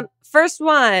 Okay. First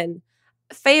one,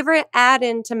 favorite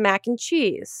add-in to mac and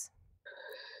cheese?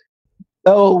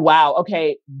 Oh, wow.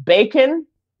 Okay. Bacon,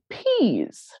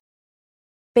 peas.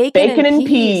 Bacon and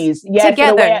peas. Yes.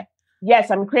 Together. Yes,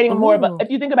 I'm creating more of a, if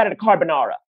you think about it, a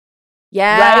carbonara.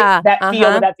 Yeah. Right? That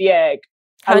feel without the egg.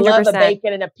 100%. I love a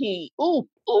bacon and a pea. Ooh.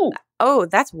 Oh,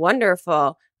 that's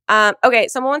wonderful. Okay,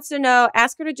 someone wants to know,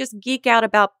 ask her to just geek out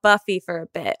about Buffy for a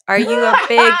bit. Are you a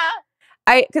big...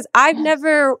 Because I've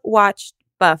never watched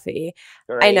Buffy.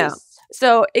 Grace. I know.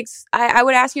 So I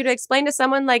would ask you to explain to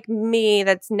someone like me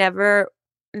that's never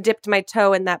dipped my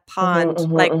toe in that pond,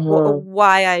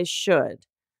 why I should.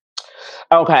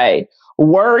 Okay.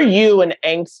 Were you an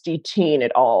angsty teen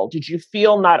at all? Did you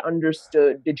feel not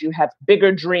understood? Did you have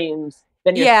bigger dreams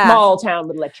than your small town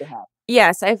would let you have?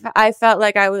 Yes, I felt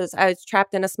like I was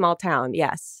trapped in a small town.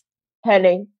 Yes.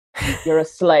 Henny, you're a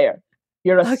slayer.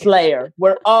 You're a slayer.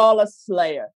 We're all a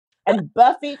slayer. And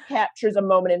Buffy captures a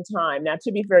moment in time. Now,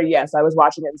 to be fair, yes, I was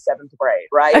watching it in 7th grade,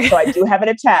 right? Okay. So I do have an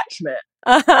attachment.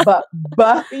 But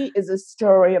Buffy is a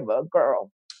story of a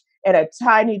girl in a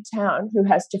tiny town who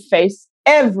has to face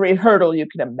every hurdle you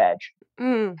can imagine.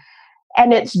 Mm.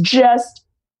 And it's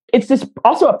this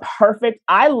also a perfect,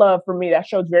 I love, for me, that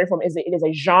show is very form, it is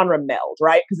a genre meld,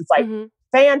 right? Because it's like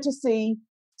fantasy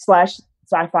 /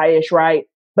 sci-fi-ish, right?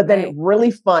 But then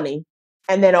really funny.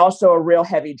 And then also a real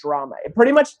heavy drama. It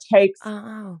pretty much takes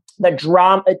the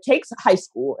drama, it takes high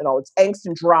school and all its angst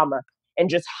and drama and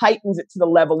just heightens it to the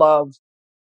level of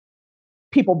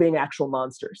people being actual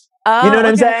monsters. Oh, you know what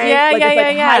I'm saying?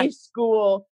 Yeah,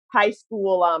 High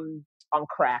school on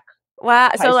crack. Wow.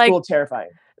 High school terrifying.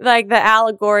 Like the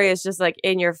allegory is just like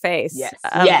in your face. Yes.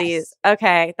 These.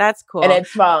 Okay, that's cool. And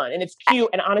it's fun and it's cute.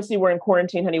 And honestly, we're in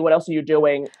quarantine, honey. What else are you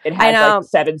doing? It has like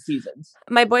 7 seasons.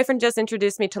 My boyfriend just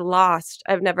introduced me to Lost.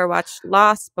 I've never watched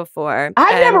Lost before.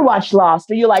 I've never watched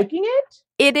Lost. Are you liking it?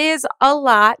 It is a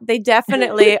lot. They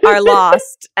definitely are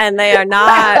lost and they are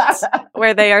not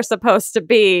where they are supposed to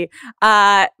be.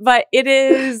 But it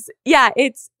is,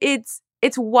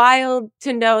 it's wild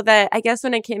to know that, I guess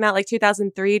when it came out like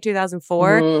 2003,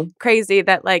 2004, crazy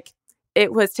that like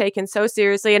it was taken so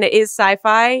seriously, and it is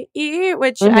sci-fi,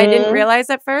 which I didn't realize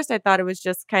at first. I thought it was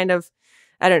just kind of,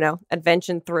 I don't know,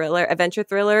 adventure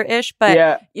thriller-ish.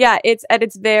 But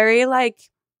it's very like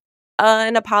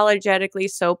unapologetically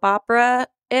soap opera-ish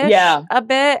a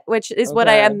bit, which is what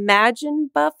I imagine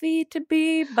Buffy to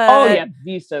be. But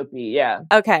the soapy,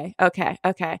 Okay.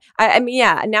 I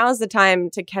mean, now is the time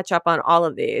to catch up on all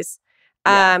of these.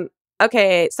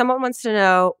 Okay, someone wants to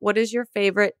know, what is your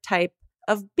favorite type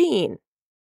of bean?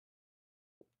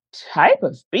 Type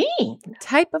of bean?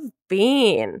 Type of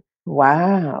bean.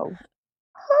 Wow.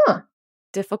 Huh.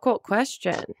 Difficult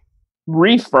question.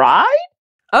 Refried?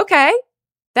 Okay.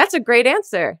 That's a great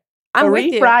answer. I'm A with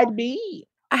you. refried bean.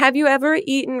 Have you ever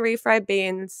eaten refried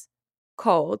beans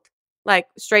cold? Like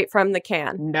straight from the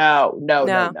can? No.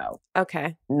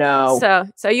 Okay. No.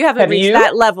 So you haven't Have reached you?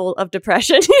 that level of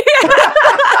depression.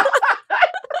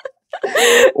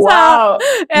 Wow.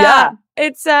 So, Yeah.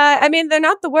 It's I mean, they're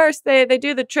not the worst. They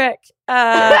do the trick.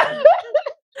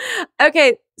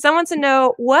 Okay, someone wants to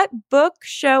know, what book,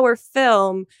 show, or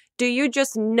film do you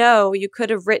just know you could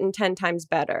have written 10 times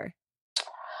better?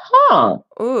 Huh.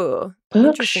 Ooh, Book,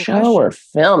 interesting show, or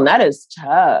question. film. That is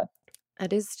tough.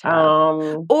 That is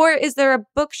tough. Or is there a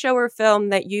book, show, or film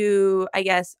that you, I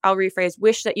guess I'll rephrase,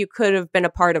 wish that you could have been a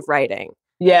part of writing?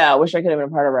 Yeah, I wish I could have been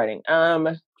a part of writing.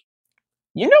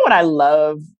 You know what I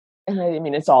love? And I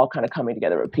mean, it's all kind of coming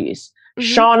together a piece.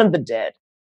 Shaun of the Dead.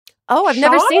 Oh, I've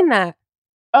never seen that.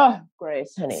 Oh,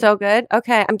 Grace, honey. So good.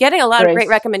 Okay. I'm getting a lot of great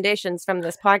recommendations from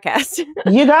this podcast.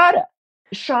 You got it.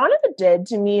 Shaun of the Dead,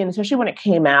 to me, and especially when it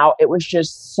came out, it was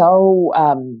just so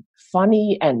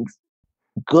funny and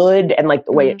good. And like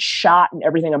the way it's shot and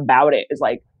everything about it is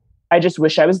like, I just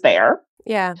wish I was there.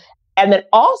 Yeah. And then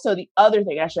also the other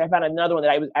thing, actually, I found another one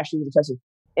that I was actually obsessed with.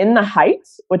 In the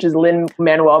Heights, which is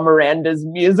Lin-Manuel Miranda's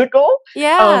musical.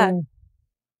 Yeah.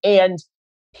 And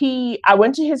I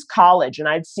went to his college and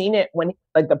I'd seen it when,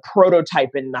 like, the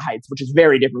prototype in the Heights, which is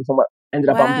very different from what ended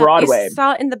up on Broadway. You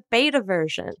saw it in the beta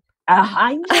version.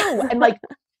 I know. And like,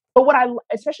 but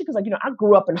especially because, like, you know, I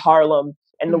grew up in Harlem,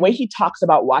 and the way he talks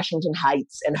about Washington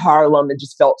Heights and Harlem, it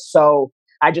just felt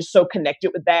I just so connected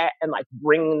with that, and like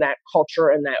bringing that culture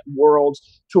and that world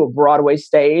to a Broadway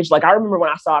stage. Like, I remember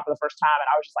when I saw it for the first time and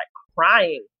I was just like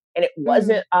crying, and it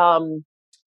wasn't,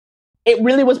 it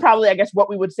really was probably, I guess, what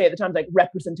we would say at the time, like,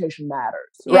 representation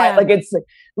matters, right? Like, it's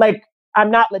like,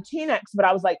 I'm not Latinx, but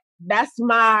I was like, that's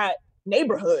my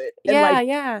neighborhood.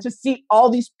 And to see all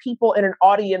these people in an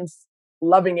audience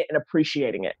loving it and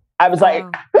appreciating it. I was like,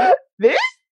 this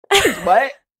is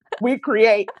what we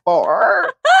create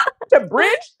to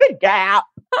bridge the gap.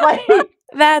 Like,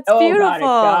 that's beautiful. God, it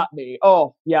got me.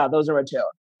 Oh, yeah, those are my two.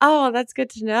 Oh, that's good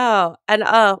to know. And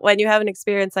when you have an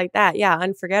experience like that,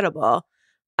 unforgettable.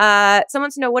 Someone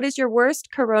wants to know, what is your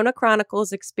worst Corona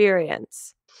Chronicles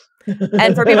experience?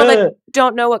 And for people that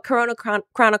don't know what Corona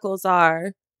Chronicles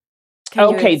are, can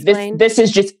you explain? this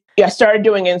is just, I started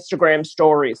doing Instagram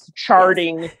stories,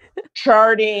 charting,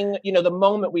 you know, the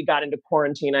moment we got into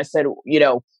quarantine. I said, you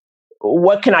know,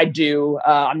 what can I do?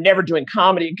 I'm never doing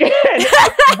comedy again.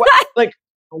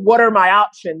 What are my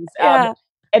options?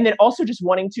 And then also just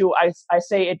wanting to, I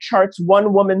say it charts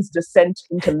one woman's descent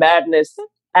into madness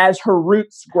as her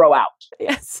roots grow out.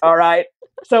 Yes. All right.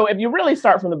 So if you really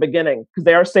start from the beginning, because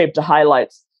they are saved to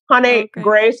highlights. Honey,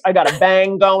 Grace, I got a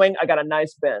bang going. I got a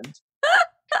nice bend.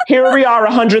 Here we are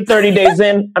 130 days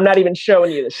in. I'm not even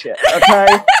showing you the shit, okay?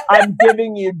 I'm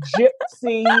giving you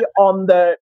Gypsy on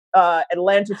the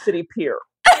Atlantic City Pier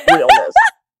realness.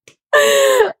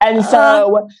 And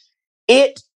so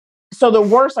so the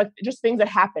worst, like, just things that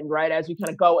happened, right, as we kind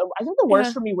of go. And I think the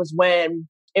worst for me was when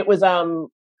it was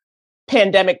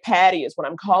Pandemic Patty is what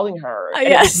I'm calling her. And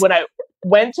it was when I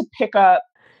went to pick up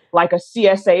like a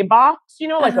CSA box, you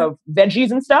know, like of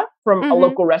veggies and stuff from a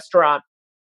local restaurant.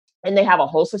 And they have a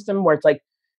whole system where it's like,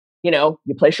 you know,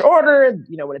 you place your order,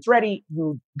 you know, when it's ready,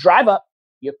 you drive up,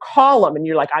 you call them and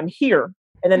you're like, I'm here.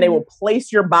 And then they will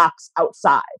place your box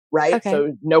outside, right? Okay.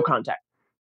 So no contact.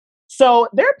 So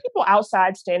there are people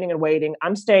outside standing and waiting.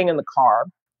 I'm staying in the car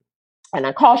and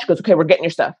I call, she goes, okay, we're getting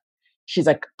your stuff. She's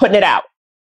like, putting it out.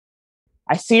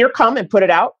 I see her come and put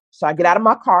it out. So I get out of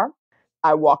my car.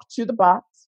 I walk to the box.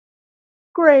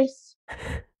 Grace,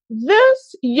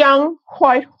 this young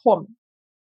white woman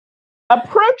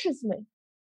approaches me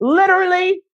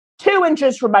literally 2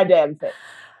 inches from my damn face.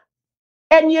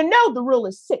 And you know the rule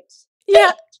is 6.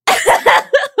 Yeah.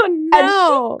 Oh,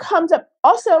 no. And she comes up.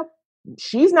 Also,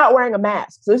 she's not wearing a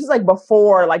mask. So this is like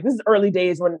before, like, this is early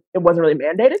days when it wasn't really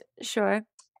mandated. Sure.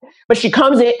 But she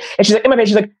comes in and she's like, in my face,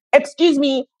 she's like, excuse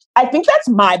me, I think that's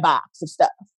my box of stuff.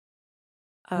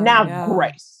 Oh, now, no.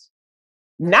 Grace,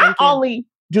 not only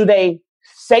do they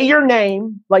say your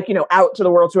name, like, you know, out to the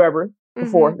world, whoever,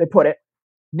 before they put it,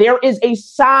 there is a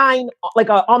sign, like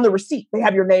on the receipt, they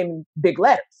have your name in big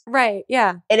letters. Right,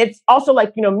 yeah. And it's also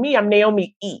like, you know, me, I'm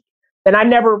Naomi E. And I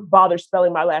never bother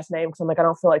spelling my last name because I'm like, I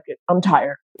don't feel like it. I'm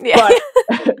tired. Yeah.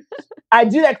 But I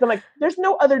do that because I'm like, there's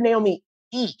no other Naomi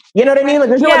E. You know what I mean? Like,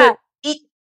 there's no other E.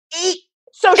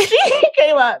 So she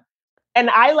came up and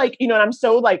I, like, you know, and I'm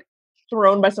so, like,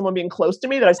 thrown by someone being close to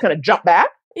me that I just kind of jump back.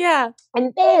 Yeah.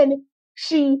 And then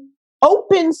she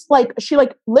opens, like, she,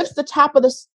 like, lifts the top of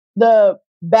the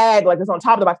bag, like, it's on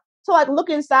top of the box, to, like, look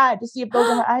inside to see if those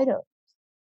are her items.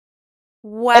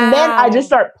 Wow. And then I just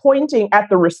start pointing at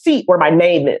the receipt where my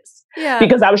name is. Yeah.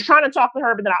 Because I was trying to talk to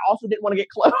her, but then I also didn't want to get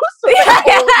close. So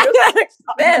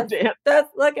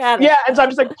Look at it. Yeah. And so I'm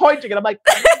just like pointing and I'm like,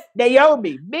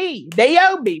 Naomi, me,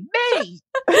 Naomi, me.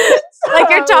 Like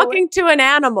you're talking to an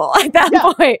animal at that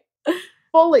point.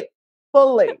 Fully.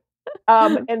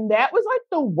 And that was like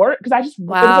the work. Because it was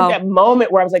Wow. like that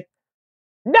moment where I was like,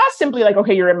 not simply like,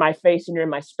 okay, you're in my face and you're in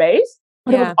my space.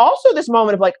 But it was also this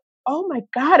moment of like, oh my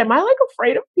God, am I like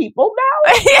afraid of people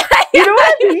now? You know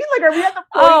what I mean? Like, are we at the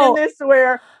point in this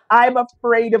where I'm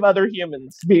afraid of other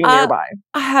humans being nearby?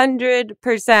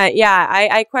 100%. Yeah.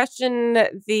 I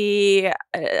question the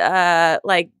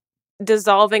like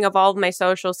dissolving of all of my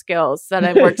social skills that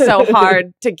I've worked so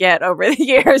hard to get over the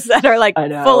years that are like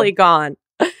fully gone.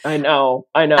 I know.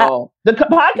 The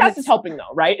podcast is helping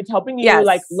though, right? It's helping you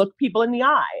like look people in the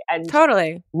eye and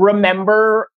totally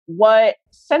remember what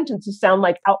sentences sound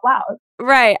like out loud.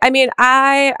 Right. I mean,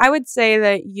 I would say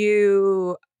that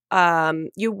you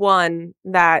won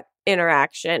that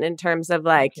interaction in terms of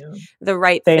like the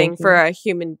right thing for a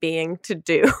human being to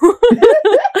do.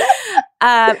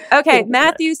 Okay.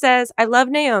 Matthew says, I love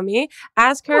Naomi.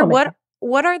 Ask her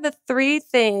what are the 3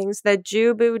 things that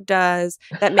Jubu does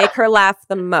that make her laugh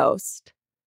the most?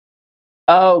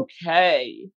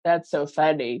 Okay. That's so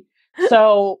funny.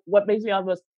 So what makes me laugh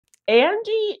the most?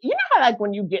 Angie, you know how like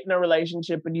when you get in a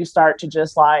relationship and you start to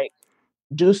just like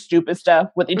do stupid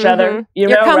stuff with each other, you're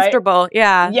comfortable, right?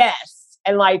 Yeah. Yes.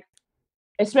 And like,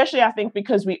 especially I think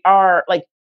because we are like,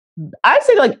 I'd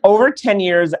say like over 10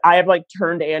 years, I have like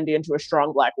turned Andy into a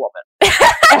strong Black woman.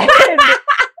 And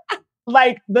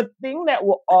like the thing that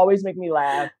will always make me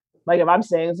laugh, like if I'm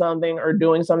saying something or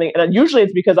doing something, and usually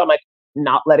it's because I'm like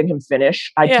not letting him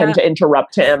finish. I tend to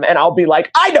interrupt him and I'll be like,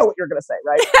 I know what you're going to say,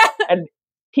 right? And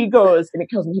he goes, and it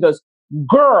kills me. He goes,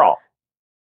 girl.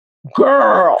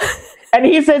 And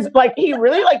he says, like, he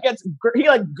really like he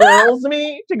like girls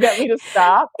me to get me to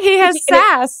stop. He has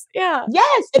sass. Yeah.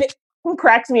 Yes. And it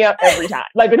cracks me up every time.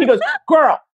 Like when he goes,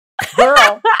 girl,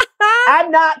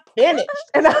 I'm not finished.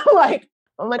 And I'm like,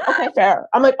 okay, fair.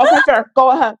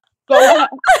 Go ahead.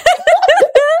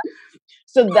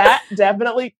 So that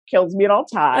definitely kills me at all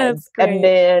times. And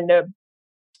then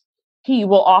he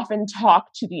will often talk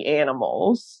to the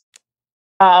animals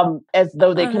as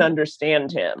though they can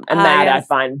understand him. And that I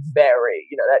find very,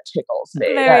 that tickles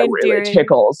me. That really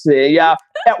tickles me. Yeah.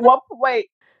 At one point,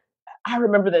 I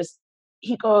remember this,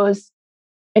 he goes,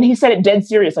 and he said it dead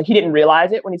serious. Like he didn't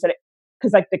realize it when he said it.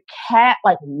 Because like the cat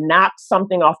like knocked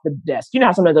something off the desk. You know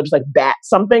how sometimes they'll just like bat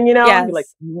something, Yes. He like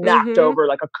knocked over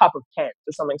like a cup of Kent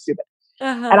or something stupid.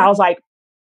 And I was like,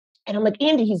 and I'm like,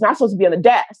 Andy, he's not supposed to be on the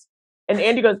desk. And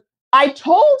Andy goes, I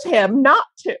told him not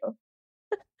to.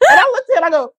 And I looked at him, I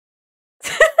go,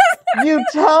 you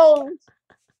told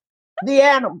the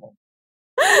animal.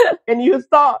 And you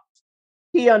thought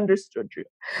he understood you.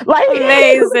 Like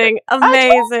amazing.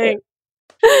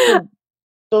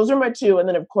 Those are my 2. And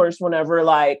then of course, whenever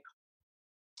like,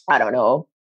 I don't know,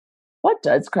 what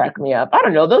does crack me up? I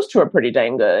don't know. Those 2 are pretty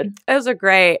dang good. Those are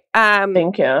great.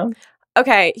 Thank you.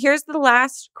 Okay, here's the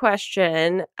last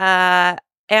question.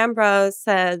 Ambrose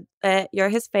said that you're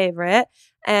his favorite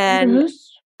and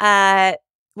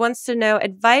wants to know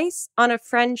advice on a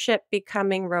friendship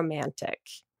becoming romantic.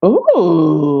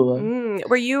 Ooh.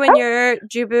 Were you and your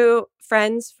Jubu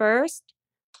friends first?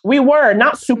 We were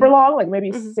not super long, like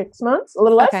maybe 6 months, a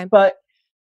little less, but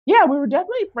yeah, we were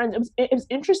definitely friends. It was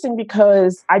interesting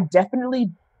because I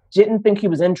definitely didn't think he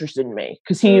was interested in me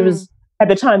because he was at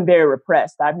the time very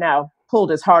repressed. I've now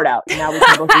pulled his heart out and now we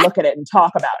can both look at it and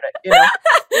talk about it,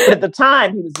 But at the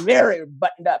time he was very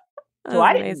buttoned up. So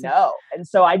I didn't know. And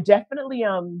so I definitely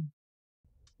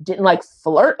didn't like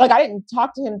flirt. Like I didn't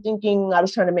talk to him thinking I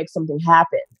was trying to make something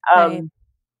happen.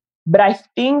 But I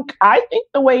think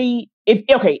the way if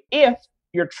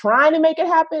you're trying to make it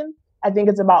happen, I think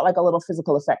it's about like a little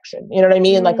physical affection. You know what I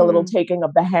mean? Like a little taking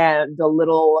of the hand, a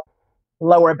little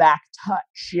lower back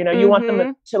touch. You want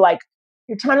them to like,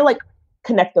 you're trying to like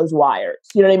connect those wires.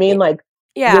 You know what I mean? Like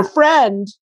your friend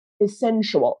is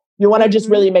sensual. You want to just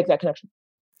really make that connection.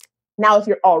 Now, if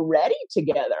you're already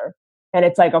together and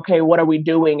it's like, okay, what are we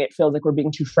doing? It feels like we're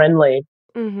being too friendly.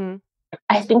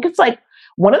 I think it's like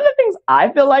one of the things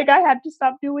I feel like I had to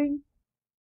stop doing.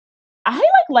 I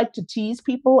like to tease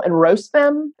people and roast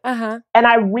them. And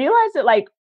I realized that like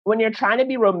when you're trying to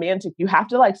be romantic, you have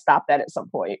to like stop that at some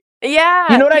point.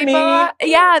 Yeah. You know what I mean?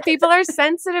 Yeah. People are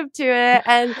sensitive to it.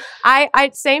 And I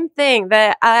same thing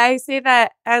that I see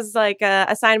that as like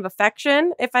a sign of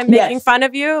affection if I'm making fun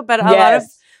of you, but a lot of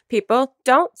people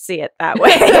don't see it that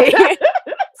way.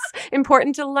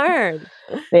 important to learn.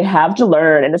 They have to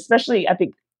learn. And especially, I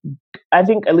think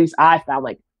at least I found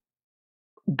like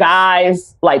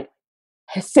guys, like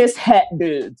cis het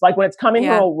dudes, like when it's coming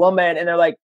from a woman and they're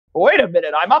like, wait a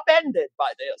minute, I'm upended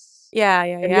by this. Yeah.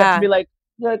 And you have to be like,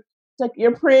 it's like,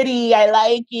 you're pretty, I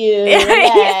like you.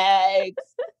 Relax.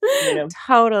 You know?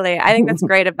 Totally. I think that's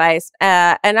great advice.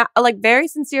 And like very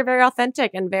sincere, very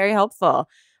authentic, and very helpful.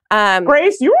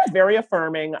 Grace, you are very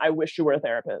affirming. I wish you were a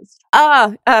therapist.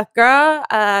 Girl,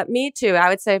 me too. I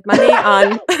would save money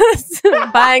on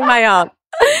buying my own.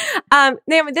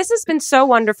 Naomi, this has been so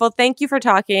wonderful. Thank you for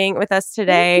talking with us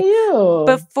today. Thank you.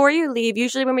 Before you leave,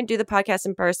 usually when we do the podcast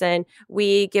in person,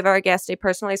 we give our guests a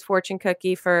personalized fortune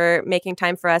cookie for making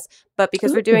time for us. But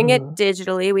because we're doing it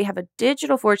digitally, we have a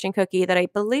digital fortune cookie that I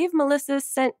believe Melissa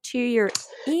sent to your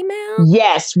email.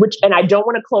 Yes, and I don't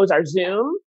want to close our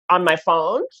Zoom on my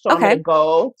phone. So I'm going to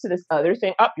go to this other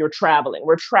thing. You're traveling.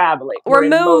 We're traveling. We're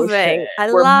moving.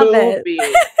 We're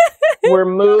moving. We're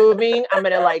moving. I'm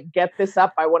going to get this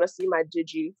up. I want to see my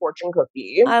Digi fortune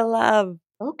cookie. I love.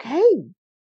 Okay.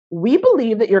 We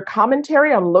believe that your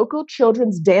commentary on local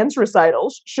children's dance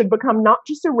recitals should become not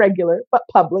just a regular, but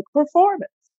public performance.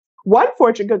 One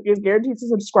fortune cookie is guaranteed to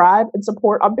subscribe and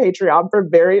support on Patreon for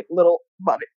very little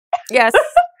money. Yes.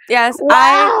 Yes.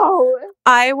 Wow.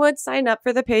 I would sign up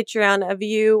for the Patreon of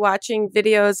you watching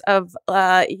videos of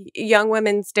young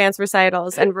women's dance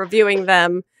recitals and reviewing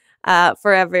them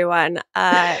for everyone.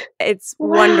 It's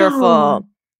wonderful.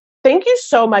 Thank you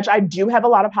so much. I do have a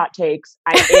lot of hot takes.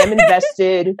 I am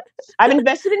invested. I'm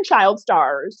invested in child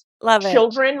stars. Love it.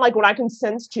 Children, when I can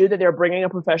sense too that they're bringing a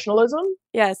professionalism.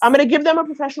 Yes. I'm going to give them a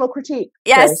professional critique.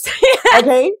 Yes. Yes.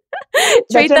 Okay.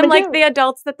 Treat them like the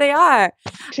adults that they are.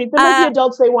 Treat them like the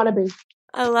adults they want to be.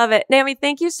 I love it. Naomi,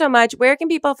 thank you so much. Where can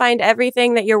people find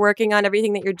everything that you're working on,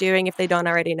 everything that you're doing if they don't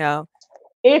already know?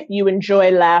 If you enjoy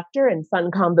laughter and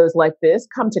fun combos like this,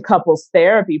 come to Couples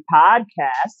Therapy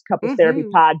Podcast,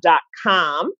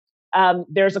 couplestherapypod.com.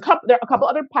 There are a couple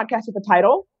other podcasts with the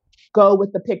title. Go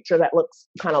with the picture that looks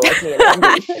kind of like me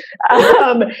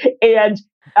and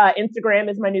Instagram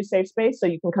is my new safe space. So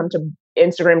you can come to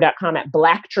Instagram.com at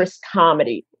Blacktress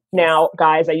Comedy. Now,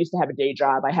 guys, I used to have a day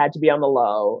job. I had to be on the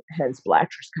low, hence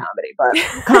Blacktress Comedy.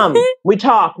 But come, we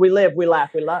talk, we live, we laugh,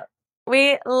 we love.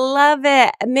 We love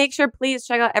it. Make sure, please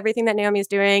check out everything that Naomi is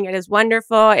doing. It is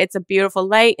wonderful. It's a beautiful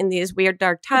light in these weird,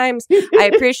 dark times. I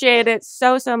appreciate it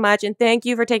so, so much. And thank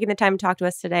you for taking the time to talk to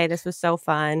us today. This was so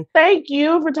fun. Thank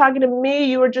you for talking to me.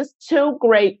 You were just too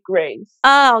great, Grace.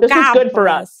 Oh, this is good for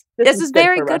us. This is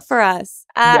very good for us.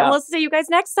 We'll see you guys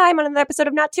next time on another episode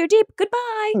of Not Too Deep.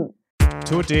 Goodbye.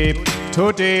 Too deep,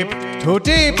 too deep, too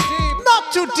deep,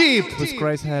 not too deep with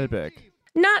Grace Helbig.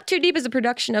 Not Too Deep is a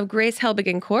production of Grace Helbig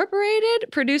Incorporated,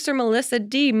 producer Melissa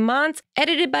D. Montz,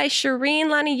 edited by Shireen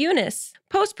Lani Yunus,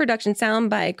 post-production sound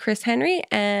by Chris Henry,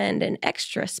 and an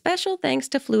extra special thanks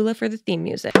to Flula for the theme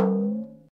music.